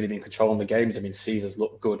 he's really been controlling the games. I mean, Caesar's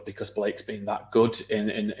looked good because Blake's been that good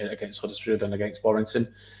in against Huddersfield and against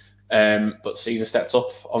Warrington. But Caesar stepped up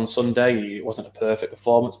on Sunday. It wasn't a perfect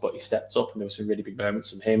performance, but he stepped up, and there were some really big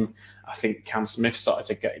moments from him. I think Cam Smith started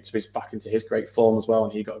to get back into his great form as well,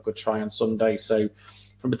 and he got a good try on Sunday. So,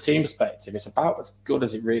 from a team perspective, it's about as good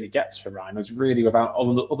as it really gets for Rhino. It's really without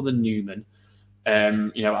other than Newman.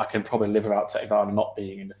 I can probably live without Tevara not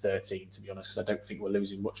being in the 13, to be honest, because I don't think we're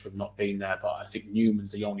losing much with not being there. But I think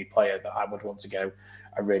Newman's the only player that I would want to go.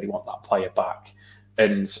 I really want that player back.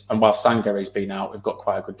 And while Sangare's been out, we've got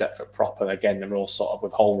quite a good depth at prop. And again, they're all sort of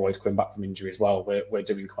with Holroyd coming back from injury as well. We're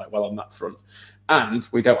doing quite well on that front. And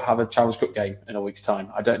we don't have a Challenge Cup game in a week's time.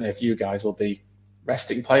 I don't know if you guys will be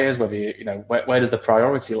resting players, whether where does the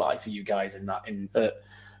priority lie for you guys in that?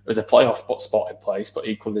 There's a playoff spot in place, but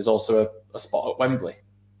equally there's also a spot at Wembley.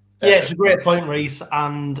 Yeah, it's a great point, Reece.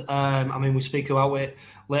 And we speak about it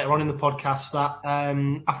later on in the podcast that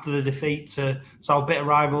after the defeat to our bitter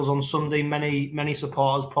rivals on Sunday, many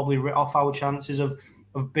supporters probably writ off our chances of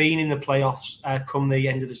being in the playoffs come the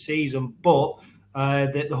end of the season. But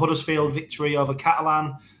the Huddersfield victory over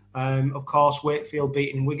Catalan, of course, Wakefield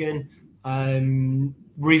beating Wigan,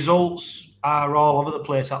 results are all over the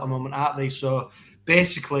place at the moment, aren't they? So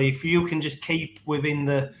basically, if you can just keep within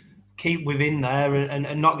there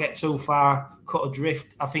and not get too far cut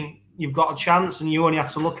adrift, I think you've got a chance. And you only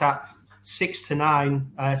have to look at 6 to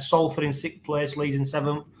 9. Salford in 6th place, Leeds in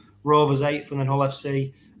 7th, Rovers 8th, and then Hull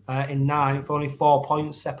FC in 9th. Only 4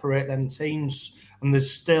 points separate them teams, and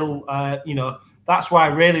there's still, that's why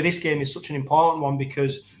really this game is such an important one,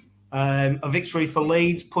 because a victory for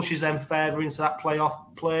Leeds pushes them further into that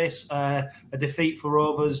playoff place. A defeat for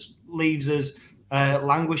Rovers leaves us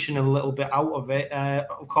languishing a little bit out of it.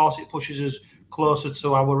 Of course, it pushes us closer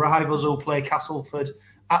to our rivals who play Castleford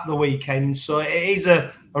at the weekend. So it is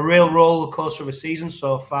a real roller coaster of a season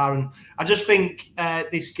so far. And I just think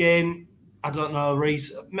this game, I don't know,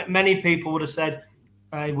 Reece, many people would have said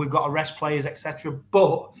we've got to rest players, etc.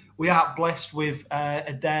 But we are blessed with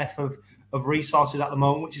a dearth of resources at the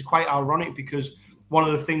moment, which is quite ironic, because one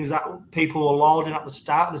of the things that people were lauding at the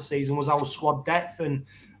start of the season was our squad depth. And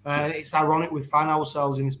it's ironic we find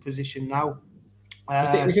ourselves in this position now.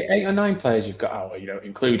 Is it 8 or 9 players you've got out,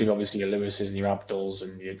 including obviously your Lewises and your Abduls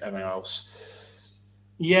and everyone else?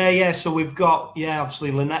 Yeah. So we've got,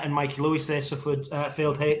 obviously Lynette and Mikey Lewis. They suffered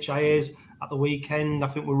failed HIAs at the weekend. I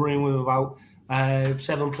think we're running with about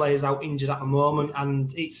 7 players out injured at the moment.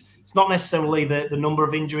 And it's not necessarily the number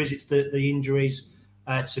of injuries, it's the injuries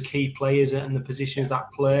to key players and the positions that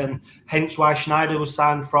play. And hence why Schneider was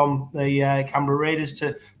signed from the Canberra Raiders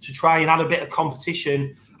to try and add a bit of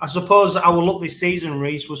competition. I suppose our look this season,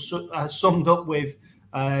 Reece, was summed up with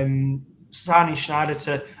signing Schneider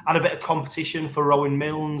to add a bit of competition for Rowan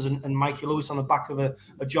Milnes and Mikey Lewis on the back of a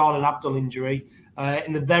Jordan Abdul injury.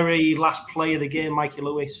 In the very last play of the game, Mikey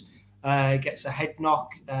Lewis gets a head knock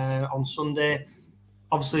on Sunday.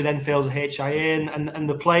 Obviously, then fails a HIA, and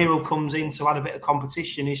the player who comes in to add a bit of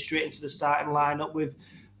competition is straight into the starting lineup with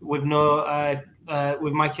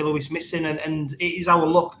Mikey Lewis missing, and it is our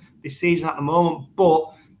luck this season at the moment.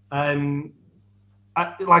 But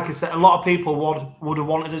like I said, a lot of people would have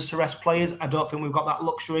wanted us to rest players. I don't think we've got that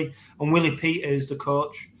luxury. And Willie Peters, the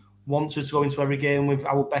coach, wants us to go into every game with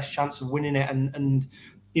our best chance of winning it. And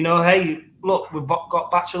hey, look, we've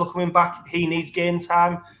got Batchelor coming back. He needs game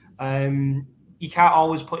time. You can't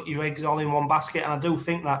always put your eggs all in one basket. And I do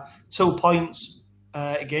think that 2 points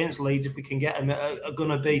against Leeds, if we can get them, are going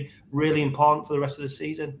to be really important for the rest of the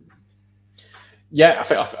season. Yeah, I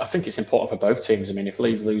think it's important for both teams. I mean, if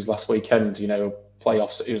Leeds lose last weekend,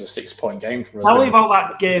 playoffs, it was a 6-point game for us. Tell me about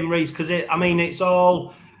that game, Reece, because it's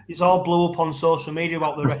all blew up on social media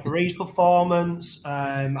about the referee's performance.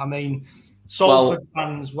 Salford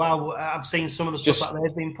fans, well, I've seen some of the stuff that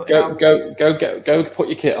they've been putting out. Go put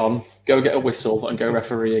your kit on, go get a whistle and go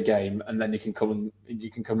referee a game, and then you can come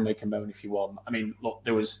and make a moan if you want. I mean, look,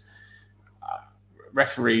 there was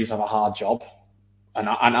referees have a hard job. And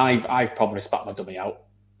I've probably spat my dummy out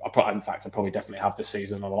I probably definitely have this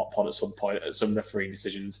season on a lot pod at some point at some refereeing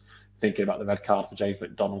decisions, thinking about the red card for James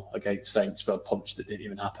McDonnell against Saints for a punch that didn't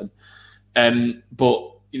even happen.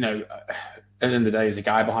 But you know, at the end of the day, there's a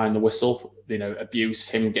guy behind the whistle. You know, abuse,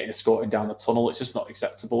 him getting escorted down the tunnel. It's just not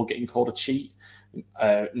acceptable. Getting called a cheat.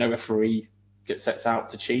 No referee sets out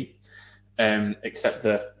to cheat, except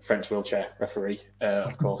the French wheelchair referee.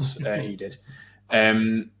 Of course, he did.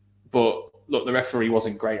 But look, the referee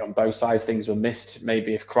wasn't great on both sides. Things were missed.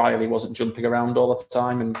 Maybe if Crowley wasn't jumping around all the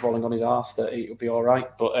time and falling on his arse, that it would be all right.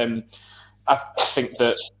 But I think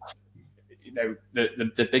that, you know,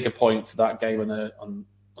 the bigger point for that game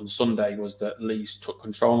on Sunday was that Leeds took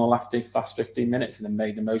control in the last 15 minutes and then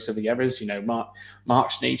made the most of the errors. You know,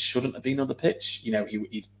 Mark Sneed shouldn't have been on the pitch. You know,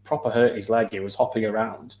 he proper hurt his leg. He was hopping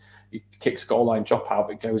around. He kicks goal line drop out.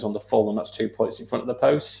 It goes on the full, and that's 2 points in front of the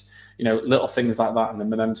posts. You know, little things like that, and the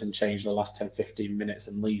momentum changed in the last 10, 15 minutes,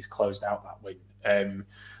 and Leeds closed out that win.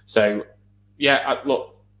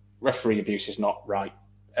 Look, referee abuse is not right.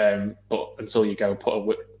 But until you go put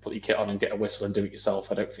your kit on and get a whistle and do it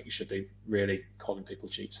yourself, I don't think you should be really calling people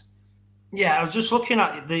cheats. Yeah, I was just looking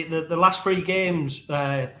at the last 3 games,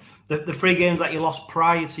 the 3 games that you lost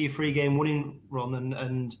prior to your 3-game winning run,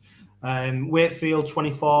 and Wakefield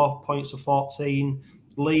 24 points to 14,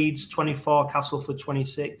 Leeds 24, Castleford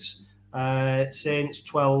 26, Saints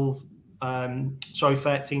 12,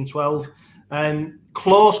 13-12.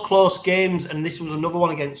 Close games, and this was another one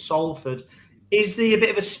against Salford. Is there a bit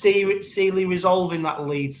of a steely resolve in that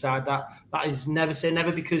Leeds side that is never say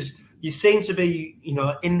never, because you seem to be, you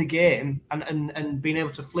know, in the game and being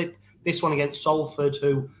able to flip this one against Salford,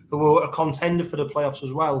 who were a contender for the playoffs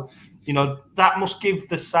as well. You know, that must give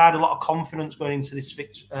the side a lot of confidence going into this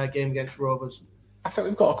game against Rovers. I think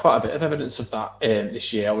we've got quite a bit of evidence of that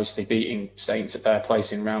this year. Obviously, beating Saints at their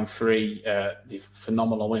place in round 3, the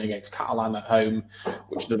phenomenal win against Catalan at home,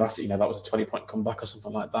 which that was a 20-point comeback or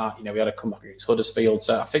something like that. You know, we had a comeback against Huddersfield,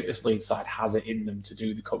 so I think this Leeds side has it in them to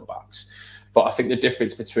do the comebacks. But I think the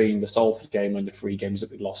difference between the Salford game and the 3 games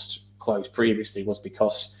that we lost close previously was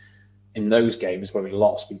because in those games where we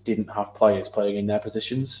lost, we didn't have players playing in their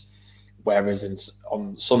positions. Whereas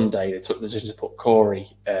on Sunday, they took the decision to put Corey,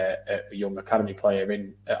 a young academy player,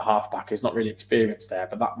 in at halfback who's not really experienced there,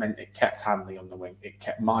 but that meant it kept Hanley on the wing. It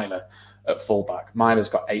kept Myler at fullback. Myler's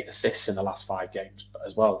got 8 assists in the last 5 games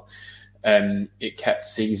as well. It kept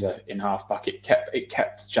Caesar in halfback. It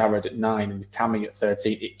kept Jared at 9 and Cammy at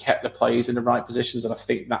 13. It kept the players in the right positions, and I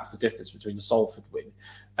think that's the difference between the Salford win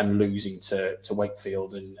and losing to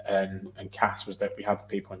Wakefield and Cass, was that we had the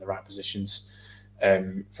people in the right positions.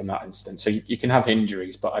 From that incident. So you can have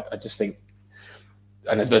injuries, but I just think,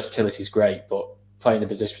 and the versatility is great, but playing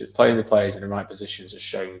the players in the right positions has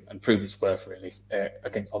shown and proved its worth really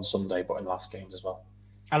on Sunday, but in the last games as well.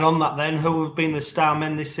 And on that then, who have been the star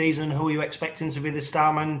men this season? Who are you expecting to be the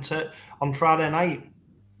star man on Friday night?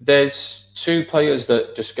 There's 2 players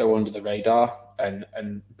that just go under the radar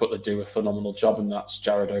but they do a phenomenal job, and that's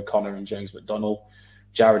Jared O'Connor and James McDonnell.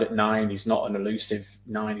 Jared at 9, he's not an elusive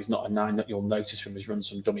 9. He's not a 9 that you'll notice from his runs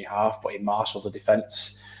from dummy half, but he marshals the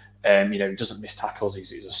defence. He doesn't miss tackles.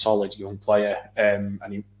 He's a solid young player,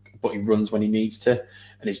 but he runs when he needs to,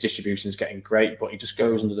 and his distribution is getting great. But he just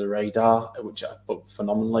goes under the radar, but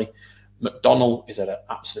phenomenally. McDonnell is an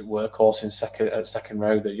absolute workhorse in second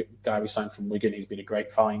row. The guy we signed from Wigan, he's been a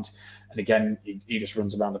great find. And again, he just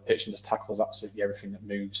runs around the pitch and just tackles absolutely everything that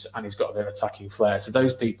moves. And he's got a bit of attacking flair. So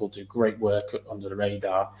those people do great work under the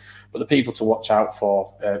radar. But the people to watch out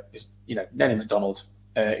for is, Nenny McDonald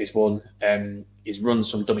is one. His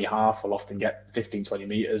runs from dummy half will often get 15, 20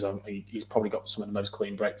 metres. He's probably got some of the most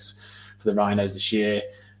clean breaks for the Rhinos this year.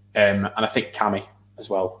 And I think Cammy as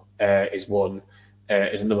well is one.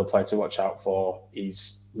 Is another player to watch out for.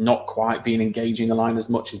 He's not quite been engaging the line as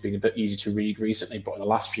much. He's been a bit easy to read recently, but in the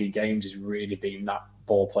last few games, he's really been that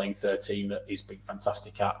ball-playing 13 that he's been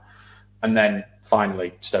fantastic at. And then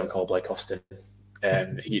finally, Stone Cold Blake Austin.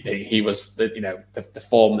 He was, the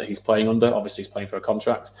form that he's playing under. Obviously, he's playing for a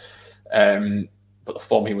contract, but the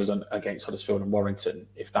form he was on against Huddersfield and Warrington.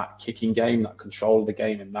 If that kicking game, that control of the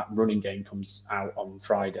game, and that running game comes out on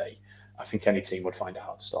Friday, I think any team would find it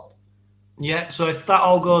hard to stop. Yeah, so if that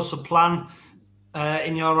all goes to plan,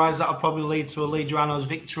 in your eyes, that'll probably lead to a Leeds Rhinos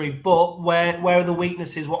victory. But where are the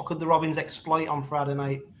weaknesses? What could the Robins exploit on Friday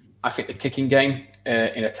night? I think the kicking game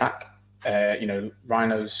in attack.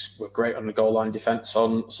 Rhinos were great on the goal line defence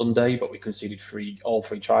on Sunday, but we conceded all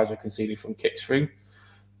three tries were conceded from kicks through.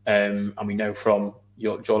 And we know from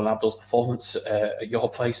Jordan Abdul's performance at your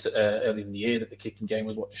place early in the year that the kicking game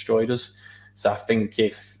was what destroyed us. So I think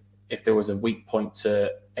if there was a weak point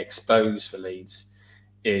to expose for Leeds,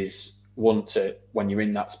 is want to, when you're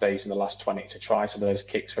in that space in the last 20, to try some of those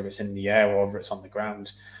kicks, whether it's in the air or whether it's on the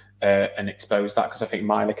ground, and expose that, because I think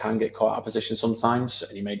Myler can get caught out of position sometimes,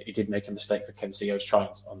 and he did make a mistake for Kensio's try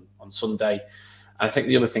on Sunday. And I think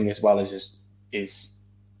the other thing as well is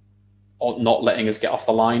not letting us get off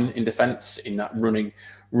the line in defence, in that running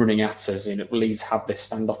at us. Leeds have this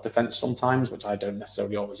standoff defence sometimes, which I don't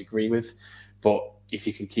necessarily always agree with. But if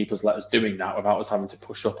you can keep us, let us doing that without us having to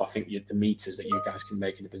push up, I think the meters that you guys can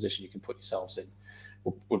make in the position you can put yourselves in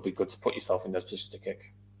would be good to put yourself in those positions to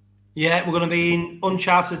kick. Yeah, we're going to be in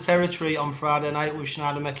uncharted territory on Friday night with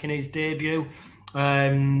Sneijder making his debut.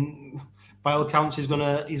 By all accounts, he's going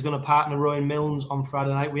to partner Rowan Milnes on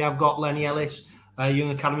Friday night. We have got Lenny Ellis, a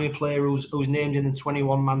young academy player who's named in the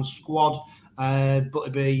 21-man squad, but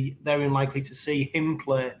it'd be very unlikely to see him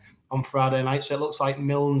play on Friday night. So it looks like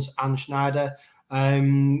Milnes and Sneijder.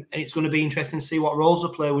 And it's going to be interesting to see what roles they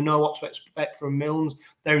play. We know what to expect from Milnes.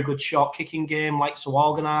 Very good short kicking game, likes to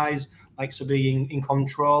organise, likes to be in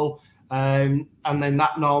control. And then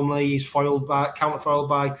that normally is counter-foiled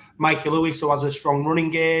by Mikey Lewis, who has a strong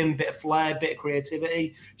running game, bit of flair, bit of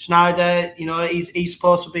creativity. Sneijder, he's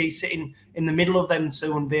supposed to be sitting in the middle of them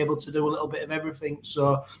two and be able to do a little bit of everything.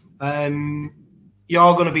 So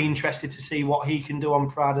you're going to be interested to see what he can do on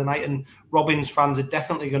Friday night, and Robins fans are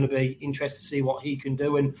definitely going to be interested to see what he can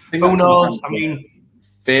do. And who knows? I mean,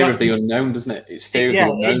 fear of the unknown, doesn't it? It's fear of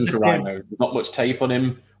the unknown for Rhino. There's not much tape on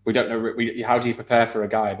him. We don't know. How do you prepare for a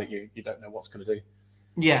guy that you don't know what's going to do?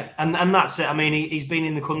 Yeah, and that's it. I mean, he's been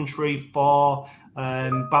in the country for.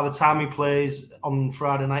 By the time he plays on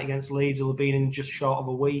Friday night against Leeds, he'll have been in just short of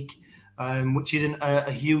a week, which isn't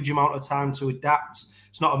a huge amount of time to adapt.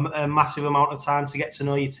 It's not a massive amount of time to get to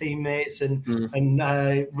know your teammates and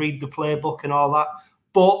read the playbook and all that.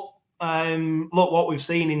 But look, what we've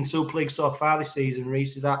seen in Super League so far this season,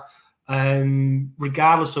 Reece, is that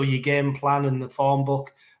regardless of your game plan and the form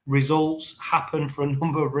book, results happen for a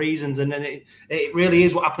number of reasons. And then it really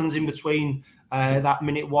is what happens in between that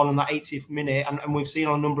minute 1 and that 80th minute. And we've seen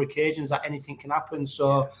on a number of occasions that anything can happen.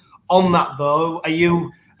 So on that, though, are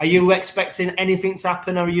you expecting anything to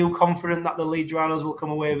happen? Or are you confident that the Leeds Rhinos will come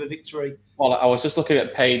away with a victory? Well, I was just looking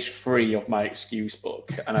at page 3 of my excuse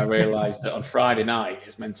book, and I realised that on Friday night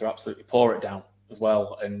it's meant to absolutely pour it down as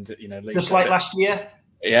well. And Leeds just like last year.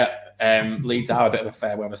 Yeah, Leeds are a bit of a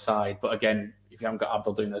fair weather side, but again, if you haven't got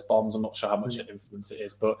Abdul doing those bombs, I'm not sure how much influence it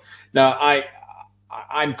is. But no,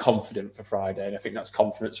 I'm confident for Friday, and I think that's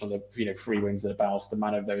confidence from the 3 wins at the Bouse, the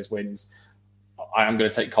man of those wins. I am going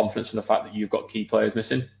to take confidence from the fact that you've got key players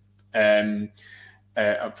missing, from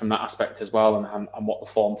that aspect as well, and what the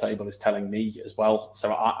form table is telling me as well.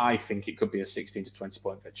 So I think it could be a 16 to 20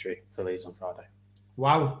 point victory for Leeds on Friday.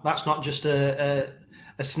 Wow, that's not just a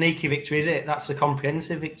sneaky victory, is it? That's a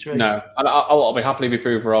comprehensive victory. No, and I'll be happily be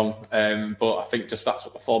proved wrong. But I think just that's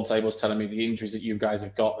what the form table is telling me. The injuries that you guys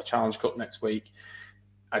have got, the Challenge Cup next week,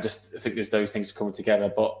 I think there's those things coming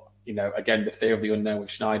together. But again, the fear of the unknown with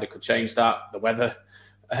Sneijder could change that. The weather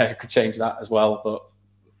could change that as well. But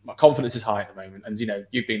my confidence is high at the moment. And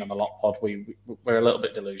you've been on the Lot Pod. We're a little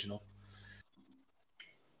bit delusional.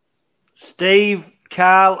 Steve,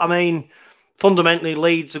 Carl, I mean, fundamentally,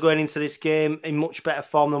 Leeds are going into this game in much better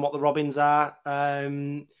form than what the Robins are.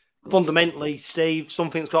 Fundamentally, Steve,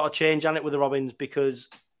 something's got to change on it with the Robins, because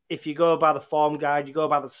if you go by the form guide, you go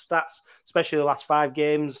by the stats, especially the last 5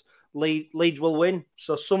 games, Leeds will win.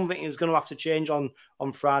 So something is going to have to change on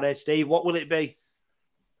Friday. Steve, what will it be?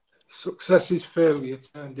 Success is failure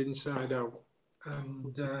turned inside out.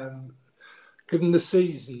 And given the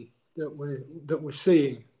season that we're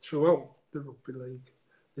seeing throughout the Rugby League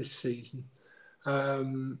this season,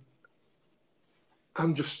 I'm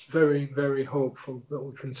just very, very hopeful that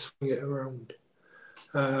we can swing it around.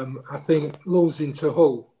 I think losing to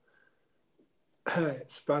Hull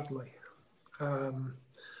hurts badly.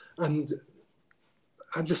 And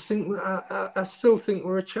I just think, I still think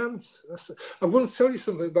we're a chance. I want to tell you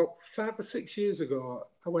something. About 5 or 6 years ago,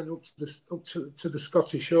 I went up to the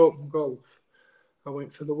Scottish Open Golf. I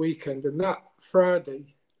went for the weekend, and that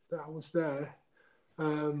Friday that I was there,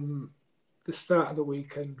 the start of the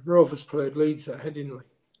weekend, Rovers played Leeds at Headingley,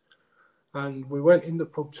 and we went in the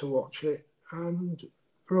pub to watch it. And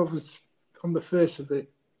Rovers, on the face of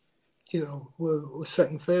it, were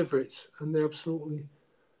second favourites, and they absolutely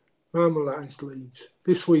marmalised Leeds.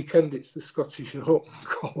 This weekend it's the Scottish Open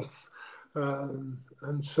Golf,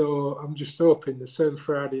 and so I'm just hoping the same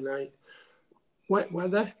Friday night, wet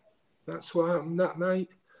weather. That's what happened that night,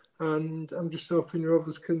 and I'm just hoping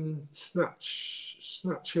Rovers can snatch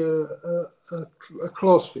a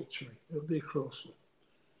close victory. It'll be a close one.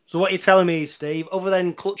 So what you're telling me, Steve, other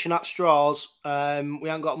than clutching at straws, we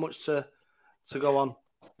haven't got much to go on.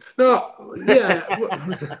 No,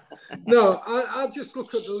 yeah. No, I just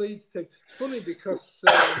look at the Leeds team. It's funny because,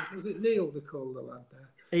 was it Neil they called the lad there?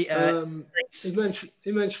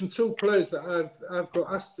 He mentioned two players that I've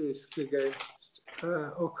got asterisks against,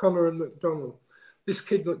 O'Connor and McDonald. This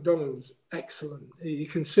kid McDonald's excellent. You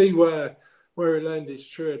can see where he landed his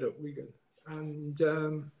trade at Wigan.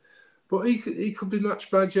 And but he could be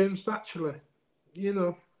matched by James Batchelor, you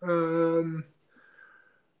know.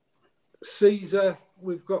 Caesar,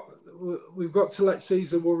 we've got to let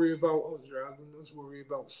Caesar worry about us rather than us worry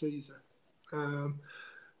about Caesar.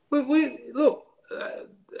 But look.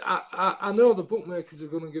 I know the bookmakers are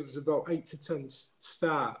going to give us about 8 to 10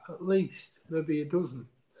 start at least, maybe a dozen.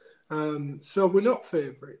 So we're not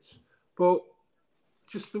favourites, but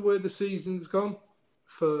just the way the season's gone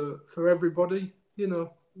for everybody, you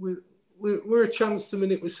know, we're a chance the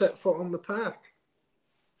minute we set foot on the park.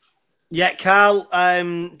 Yeah, Carl,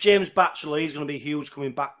 James Batchelor, he's going to be huge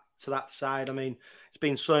coming back to that side. I mean, it's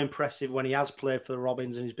been so impressive when he has played for the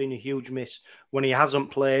Robins, and he's been a huge miss when he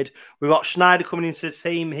hasn't played. We've got Schneider coming into the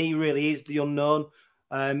team. He really is the unknown.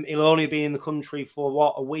 He'll only be in the country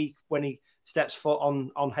for, a week when he steps foot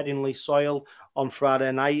on Headingley soil on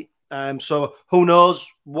Friday night. So who knows?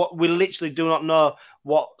 We literally do not know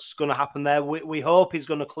what's going to happen there. We hope he's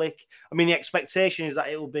going to click. I mean, the expectation is that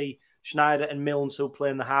it will be Schneider and Milnes who play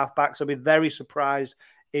in the halfbacks. I'll be very surprised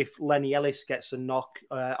if Lenny Ellis gets a knock,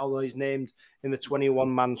 although he's named in the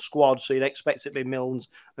 21-man squad. So you'd expect it to be Milnes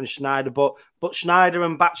and Schneider. But Schneider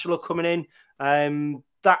and Batchelor coming in,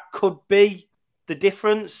 that could be the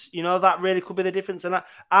difference. You know, that really could be the difference. And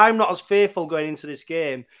I'm not as fearful going into this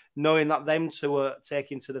game, knowing that them two are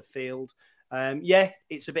taking to the field. Yeah,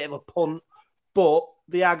 it's a bit of a punt, but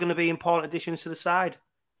they are going to be important additions to the side.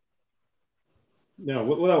 Yeah,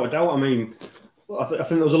 without a doubt. I mean, I think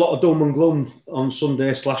there was a lot of doom and gloom on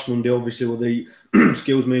Sunday/Monday, obviously, with the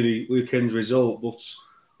the weekend's result. But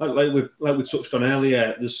like we touched on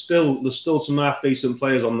earlier, there's still some half decent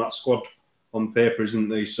players on that squad on paper, isn't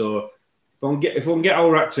there? So if we can get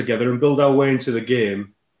our act together and build our way into the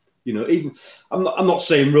game, you know, even I'm not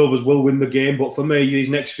saying Rovers will win the game, but for me, these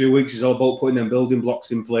next few weeks is all about putting them building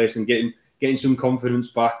blocks in place and getting some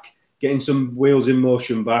confidence back, getting some wheels in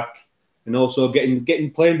motion back. And also getting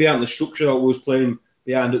playing behind the structure that we was playing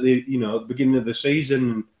behind at the beginning of the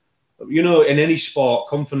season. You know, in any sport,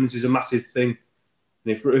 confidence is a massive thing.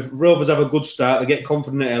 And if Rovers have a good start, they get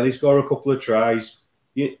confident early, score a couple of tries.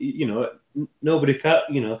 You know, nobody can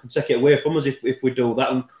take it away from us if we do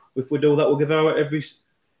that. And if we do that, we'll give our every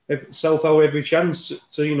chance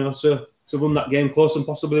to run that game close and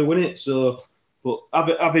possibly win it. So, but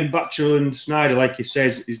having Batchelor and Schneider, like he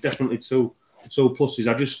says, is definitely two pluses.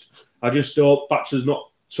 I just hope Batchelor's not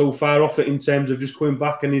so far off it in terms of just coming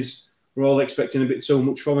back, and we're all expecting a bit so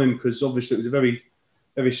much from him, because obviously it was a very,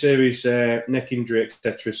 very serious neck injury,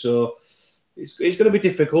 etc. So it's going to be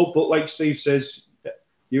difficult, but like Steve says,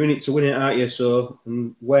 you're in it to win it, aren't you? So,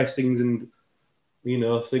 and worse things and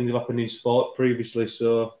things have happened in sport previously.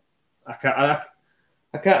 So I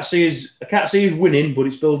can't see us winning, but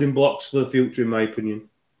it's building blocks for the future, in my opinion.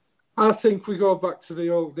 I think we go back to the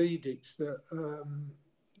old edicts that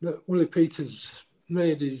Willie Peters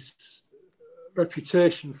made his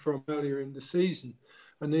reputation from earlier in the season.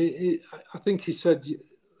 And I think he said,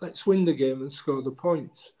 let's win the game and score the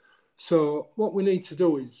points. So what we need to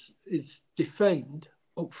do is defend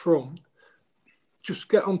up front, just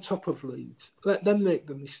get on top of Leeds, let them make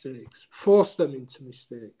the mistakes, force them into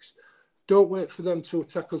mistakes. Don't wait for them to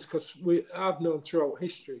attack us, because I've known throughout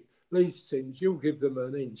history, Leeds teams, you'll give them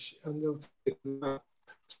an inch and they'll take them out.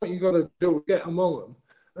 So what you've got to do is get among them.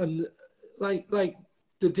 And like they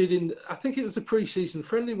did I think it was a pre-season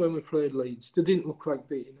friendly when we played Leeds, they didn't look like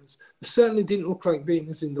beating us. They certainly didn't look like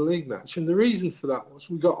beating us in the league match. And the reason for that was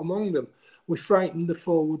we got among them. We frightened the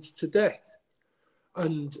forwards to death.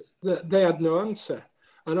 And they had no answer.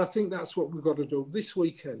 And I think that's what we've got to do this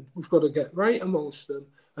weekend. We've got to get right amongst them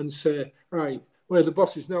and say, right, we're the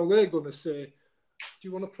bosses. Now they're going to say, do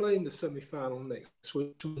you want to play in the semi-final next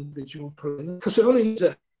week to individual play? Because it only needs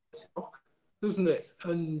a knock, doesn't it?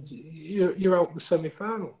 And you're out the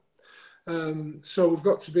semi-final. So we've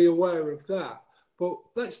got to be aware of that. But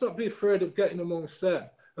let's not be afraid of getting amongst them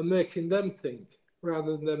and making them think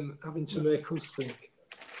rather than them having to make us think.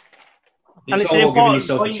 It's all giving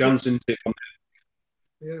yourself a chance, isn't it?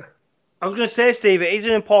 Yeah. I was going to say, Steve, it is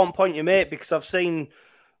an important point you make, because I've seen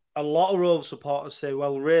a lot of Rovers supporters say,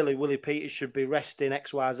 well, really, Willie Peters should be resting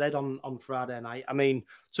XYZ on Friday night. I mean,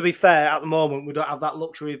 to be fair, at the moment, we don't have that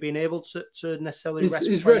luxury of being able to necessarily rest.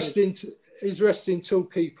 He's resting 2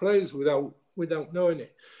 key players without knowing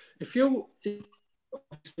it. If you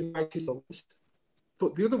obviously Mikey Lewis,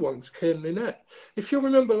 but the other one's Kane Lynette. If you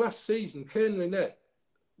remember last season, Kane Lynette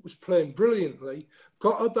was playing brilliantly,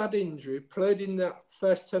 got a bad injury, played in that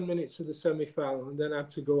first 10 minutes of the semi-final and then had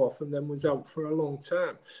to go off and then was out for a long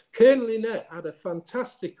time. Kane Lynette had a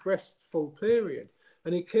fantastic restful period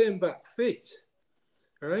and he came back fit,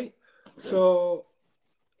 right? So,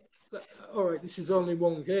 all right, this is only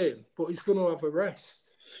one game, but he's going to have a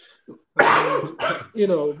rest.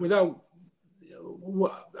 And, without...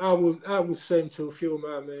 I was saying to a few of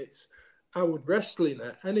my mates, I would rest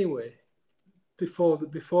Lynette anyway before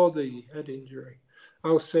the head injury.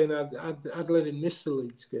 I was saying I'd let him miss the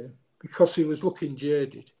Leeds game because he was looking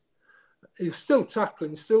jaded. He was still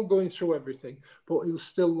tackling, still going through everything, but he was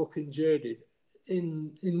still looking jaded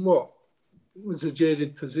in what was a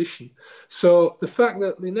jaded position. So the fact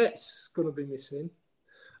that Lynette's going to be missing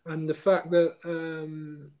and the fact that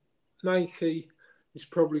Mikey is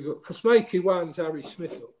probably good, because Mikey winds Harry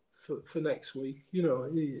Smith up for next week. He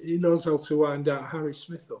knows how to wind out Harry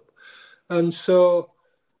Smith up. And so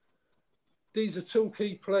these are 2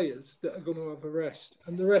 key players that are going to have a rest.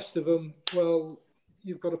 And the rest of them, well,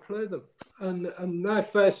 you've got to play them. And my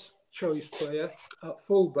first choice player at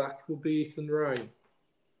fullback will be Ethan Ryan.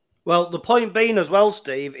 Well, the point being as well,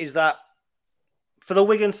 Steve, is that for the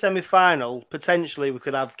Wigan semi-final, potentially we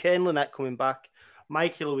could have Kane Lynette coming back,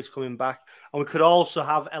 Mikey Lewis coming back, and we could also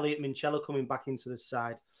have Elliot Mincello coming back into the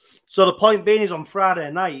side. So the point being is on Friday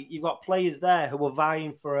night, you've got players there who are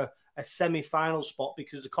vying for a semi-final spot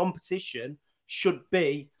because the competition should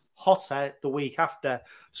be hotter the week after.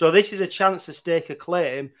 So this is a chance to stake a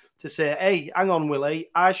claim to say, hey, hang on, Willie,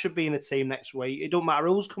 I should be in the team next week. It don't matter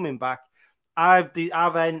who's coming back. I've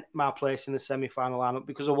earned my place in the semi-final lineup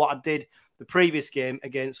because of what I did the previous game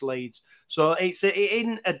against Leeds. So it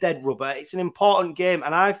isn't a dead rubber. It's an important game.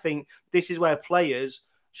 And I think this is where players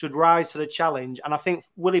should rise to the challenge. And I think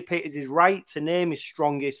Willie Peters is right to name his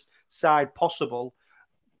strongest side possible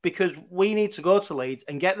because we need to go to Leeds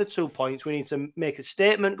and get the 2 points. We need to make a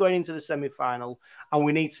statement going into the semi-final and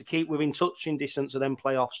we need to keep within touching distance of them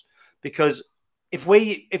playoffs. Because if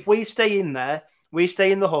we stay in there, we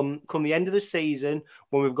stay in the hunt come the end of the season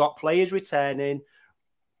when we've got players returning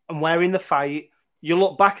and we're in the fight. You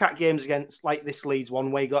look back at games against like this Leeds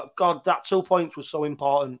one where you got, God, that 2 points was so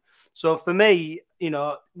important. So for me,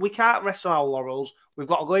 we can't rest on our laurels. We've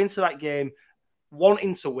got to go into that game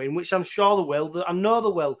wanting to win, which I'm sure they will. I know they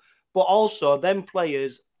will. But also, them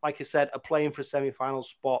players, like I said, are playing for a semi-final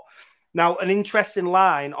spot. Now, an interesting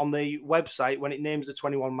line on the website when it names the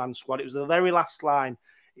 21-man squad, it was the very last line.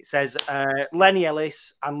 It says, Lenny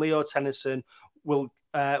Ellis and Leo Tennyson will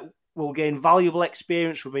gain valuable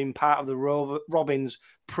experience from being part of the Robins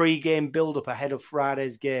pre-game build-up ahead of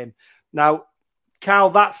Friday's game. Now,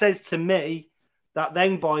 Carl, that says to me that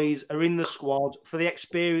them boys are in the squad for the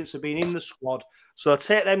experience of being in the squad. So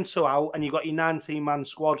take them 2 out and you've got your 19-man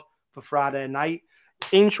squad for Friday night.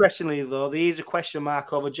 Interestingly, though, there is a question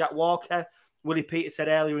mark over Jack Walker. Willie Peters said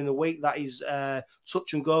earlier in the week that he's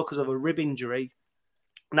touch and go because of a rib injury.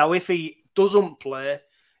 Now, if he doesn't play,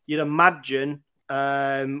 you'd imagine,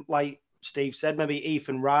 like Steve said, maybe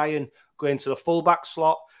Ethan Ryan going to the fullback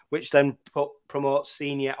slot, which then promotes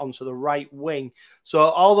Senior onto the right wing. So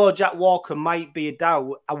although Jack Walker might be a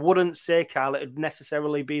doubt, I wouldn't say, Carl, it would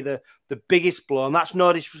necessarily be the biggest blow. And that's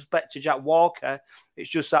no disrespect to Jack Walker. It's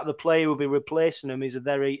just that the player who will be replacing him is a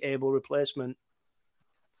very able replacement.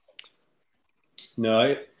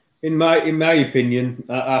 No, in my opinion,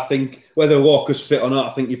 I think whether Walker's fit or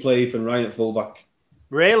not, I think you play Ethan Ryan at fullback.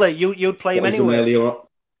 Really? You'd play him anyway? Yeah,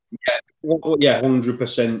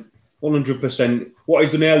 100%. 100%. What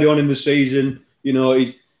he's done early on in the season, he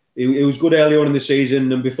was good early on in the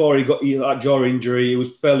season, and before he got that jaw injury, he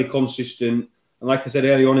was fairly consistent. And like I said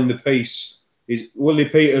earlier on in the piece, Willie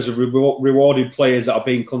Peters have rewarded players that are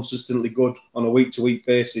being consistently good on a week-to-week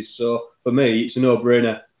basis. So for me, it's a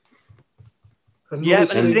no-brainer. Yeah,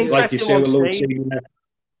 but it's an interesting one, Steve.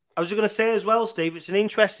 I I was going to say as well, Steve, it's an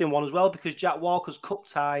interesting one as well because Jack Walker's cup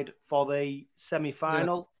tied for the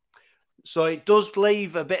semi-final. Yeah. So it does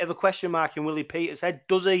leave a bit of a question mark in Willie Peters' head.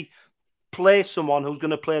 Does he play someone who's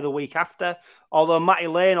going to play the week after? Although Matty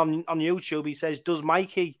Lane on YouTube, he says, does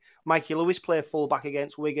Mikey Lewis play fullback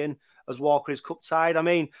against Wigan as Walker is cup tied? I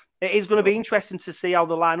mean, it is going to be interesting to see how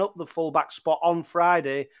they line up the fullback spot on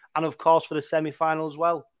Friday and, of course, for the semi-final as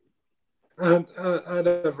well. I'd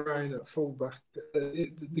have Ryan at fullback.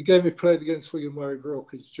 The game he played against Wigan where he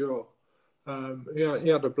broke his jaw, he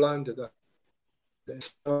had a blinder that day.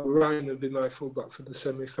 So Ryan would be my fullback for the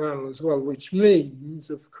semi-final as well, which means,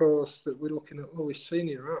 of course, that we're looking at Lewis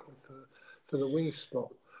Senior, aren't we, for the wing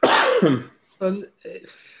spot. And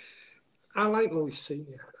I like Lewis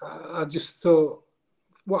Senior. I just thought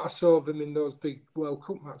what I saw of him in those big World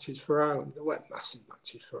Cup matches for Ireland, they weren't massive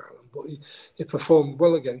matches for Ireland, but he performed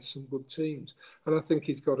well against some good teams. And I think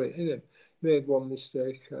he's got it in him. Made one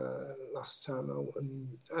mistake last time out.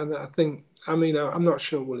 And I think, I'm not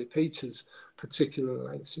sure Willie Peters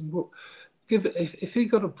particularly likes him, but if he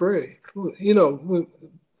got a break,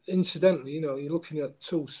 incidentally, you're looking at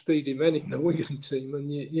two speedy men in the Wigan team,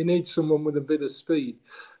 and you need someone with a bit of speed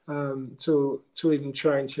to even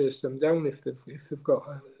try and chase them down if they've got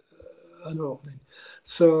an opening.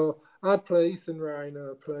 So I'd play Ethan Ryan,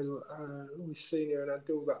 I'd play Lewis Senior, and I'd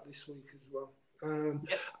do that this week as well.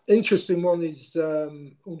 Interesting one is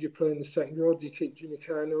who do you play in the second row? Do you keep Jimmy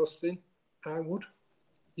Kynast in? I would.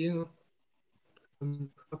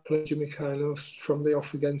 I played Jimmy Kynast from the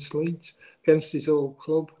off against Leeds, against his old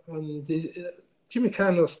club, and Jimmy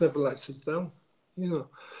Kynast never lets us down,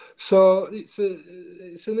 So I'm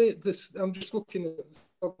just looking at the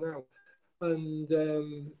squad now, and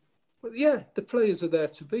the players are there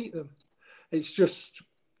to beat them. It's just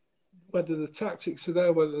whether the tactics are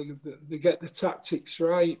there, whether they get the tactics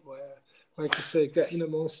right, where, like I say, getting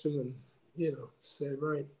amongst them and say,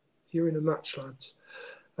 right, you're in a match, lads.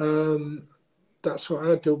 That's what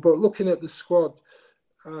I do. But looking at the squad,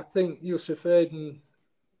 I think Yusuf Aiden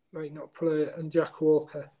might not play, and Jack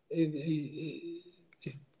Walker, if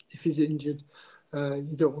he's injured,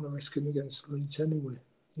 you don't want to risk him against Leeds anyway.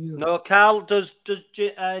 No, Carl, does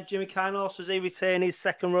Jimmy Kynast, does he retain his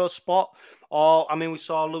second row spot? Or, we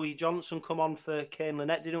saw Louis Johnson come on for Kane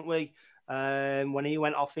Lynette, didn't we? When he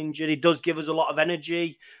went off injured. He does give us a lot of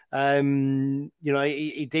energy.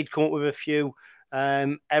 He did come up with a few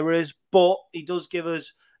errors, but he does give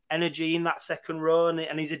us energy in that second row,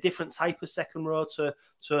 and he's a different type of second row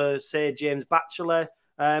to say, James Batchelor.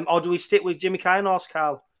 Or do we stick with Jimmy Kynast,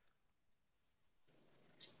 Carl?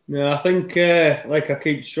 No, I think, like I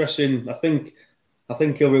keep stressing, I think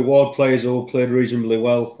he'll reward players who played reasonably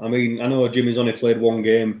well. I know Jimmy's only played one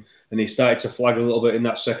game, and he started to flag a little bit in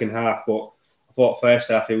that second half, but I thought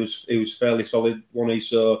first half he was fairly solid, wasn't he?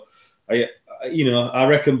 So I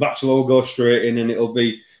reckon Batchelor will go straight in, and it'll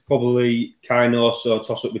be probably Kynast or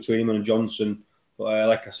toss up between him and Johnson. But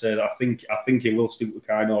like I said, I think he will stick with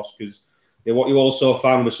Kynast, because what you also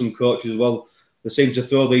found with some coaches as well, they seem to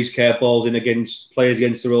throw these curveballs in against players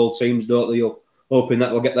against their old teams, don't they? Hoping that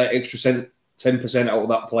they'll get that extra 10% out of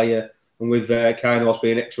that player. And with Kynast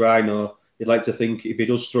being extra, I know you'd like to think if he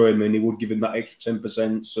does throw him in, he would give him that extra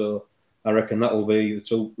 10%. So I reckon that will be the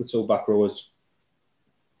two back rowers.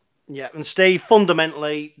 Yeah, and Steve,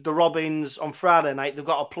 fundamentally, the Robins on Friday night, they've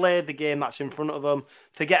got to play the game that's in front of them.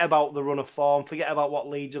 Forget about the run of form. Forget about what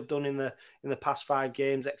Leeds have done in the past 5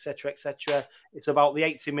 games, etc., etc. It's about the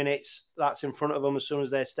 80 minutes that's in front of them as soon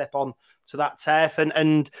as they step on to that turf.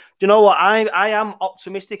 And do you know what? I am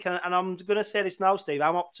optimistic, and I'm going to say this now, Steve.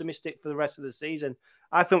 I'm optimistic for the rest of the season.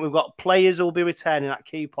 I think we've got players who will be returning at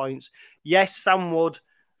key points. Yes, Sam Wood,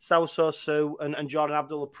 Sauso Sue, and Jordan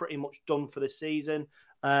Abdul are pretty much done for the season.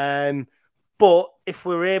 But if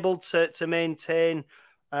we're able to maintain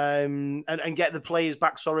and get the players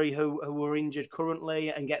back, who were injured currently,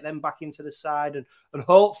 and get them back into the side, and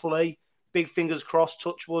hopefully, big fingers crossed,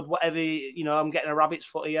 touch wood, whatever, I'm getting a rabbit's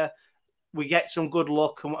foot here, we get some good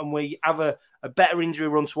luck and we have a better injury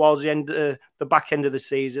run towards the back end of the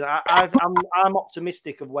season. I'm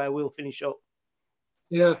optimistic of where we'll finish up.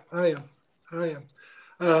 Yeah, I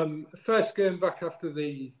am. First game back after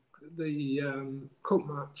the cup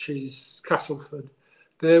match is Castleford.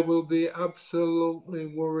 They will be absolutely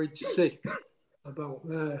worried sick about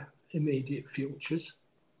their immediate futures,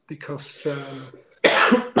 because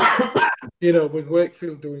with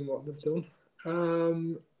Wakefield doing what they've done,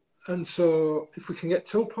 and so if we can get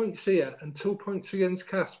 2 points here and 2 points against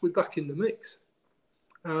Cass, we're back in the mix.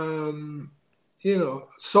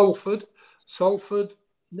 Salford,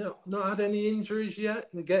 no, not had any injuries yet.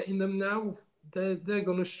 They're getting them now. They're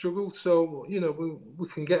going to struggle, so we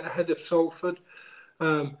can get ahead of Salford.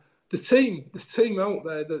 The team out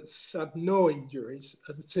there that's had no injuries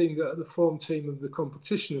are the team that are the form team of the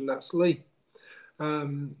competition, and that's Leigh.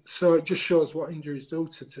 So it just shows what injuries do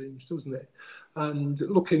to teams, doesn't it? And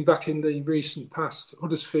looking back in the recent past,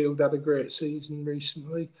 Huddersfield had a great season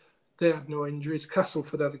recently. They had no injuries.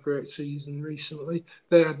 Castleford had a great season recently.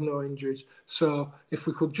 They had no injuries. So if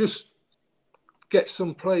we could just get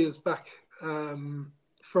some players back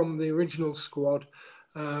from the original squad,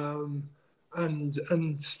 and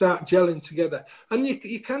start gelling together. And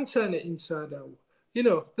you can turn it inside out. You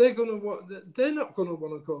know, they're not gonna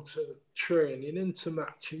want to go to training into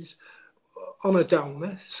matches on a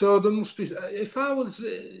downer. So there must be. If I was,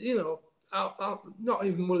 you know, not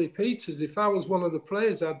even Willie Peters, if I was one of the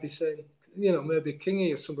players, I'd be saying, you know, maybe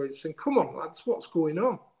Kingy or somebody saying, "Come on, lads, what's going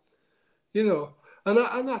on?" You know, and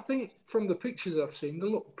I think from the pictures I've seen, they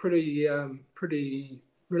look pretty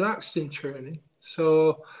relaxed in training.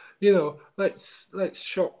 So, you know, let's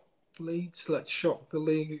shock Leeds, let's shock the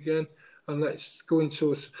league again, and let's go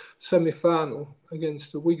into a semi-final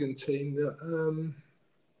against the Wigan team that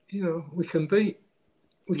you know we can beat.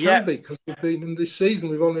 We can beat because we've beaten them this season.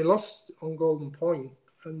 We've only lost on Golden Point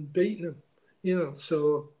and beaten them. You know,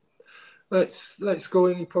 so. Let's go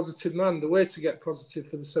in positive, man. The way to get positive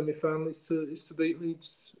for the semi-final is to beat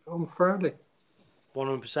Leeds on Friday.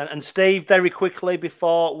 100%. And Steve, very quickly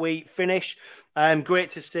before we finish,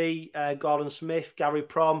 great to see Gordon Smith, Gary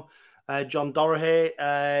Prom, John Doherty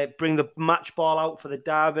bring the match ball out for the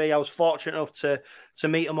derby. I was fortunate enough to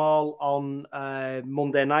meet them all on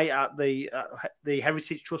Monday night at the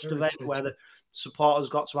Heritage Trust event, where the supporters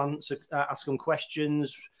got to ask them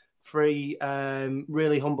questions. Three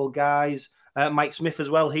really humble guys. Mike Smith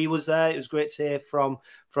as well. He was there. It was great to hear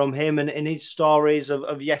from him and his stories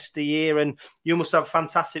of yesteryear. And you must have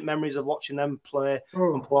fantastic memories of watching them play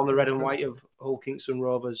and pull on the red and white of Hull Kingston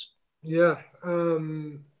Rovers. Yeah.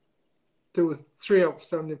 There were three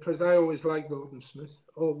outstanding players. I always liked Gordon Smith,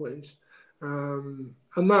 always. And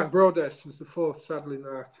Mark Broadhurst was the fourth. Sadly,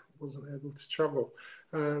 Mark wasn't able to travel.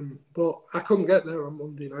 But I couldn't get there on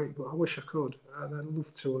Monday night, but I wish I could. And I'd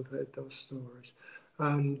love to have heard those stories.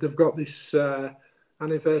 And they've got this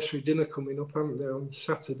anniversary dinner coming up, haven't they, on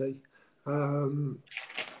Saturday, on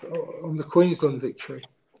the Queensland victory.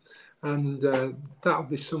 And that'll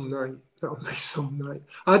be some night.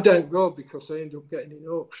 I don't go because I end up getting in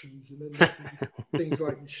auctions and then things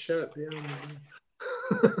like this shirt behind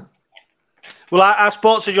me. Well, I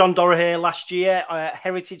spoke to John Doherty last year,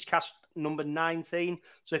 Heritage Cast number 19.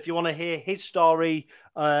 So if you want to hear his story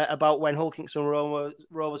about when Hull Kingston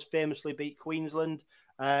Rovers famously beat Queensland,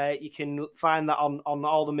 you can find that on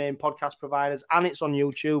all the main podcast providers, and it's on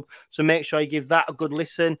YouTube. So make sure you give that a good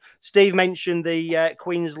listen. Steve mentioned the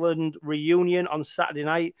Queensland reunion on Saturday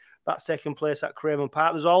night. That's taking place at Craven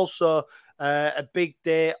Park. There's also a big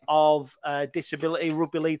day of disability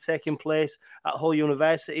rugby league taking place at Hull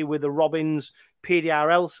University with the Robins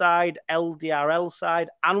PDRL side, LDRL side,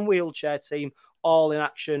 and wheelchair team all in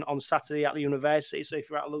action on Saturday at the university. So if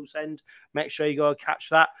you're at a loose end, make sure you go catch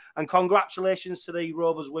that. And congratulations to the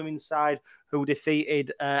Rovers women's side who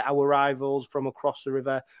defeated our rivals from across the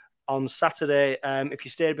river on Saturday. If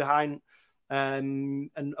you stayed behind and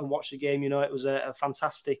watch the game, you know it was a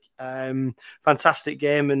fantastic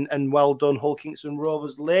game and well done, Hull Kingston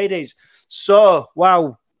Rovers ladies. So,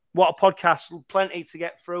 wow, what a podcast. Plenty to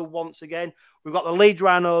get through once again. We've got the Leeds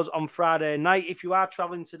Rhinos on Friday night. If you are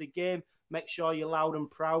travelling to the game, make sure you're loud and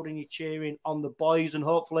proud and you're cheering on the boys, and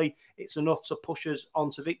hopefully it's enough to push us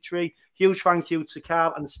on to victory. Huge thank you to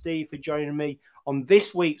Carl and Steve for joining me on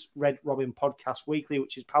this week's Red Robin Podcast Weekly,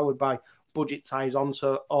 which is powered by Budget Ties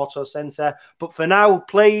Auto Centre. But for now,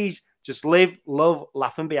 please just live, love,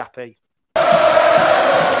 laugh and be happy.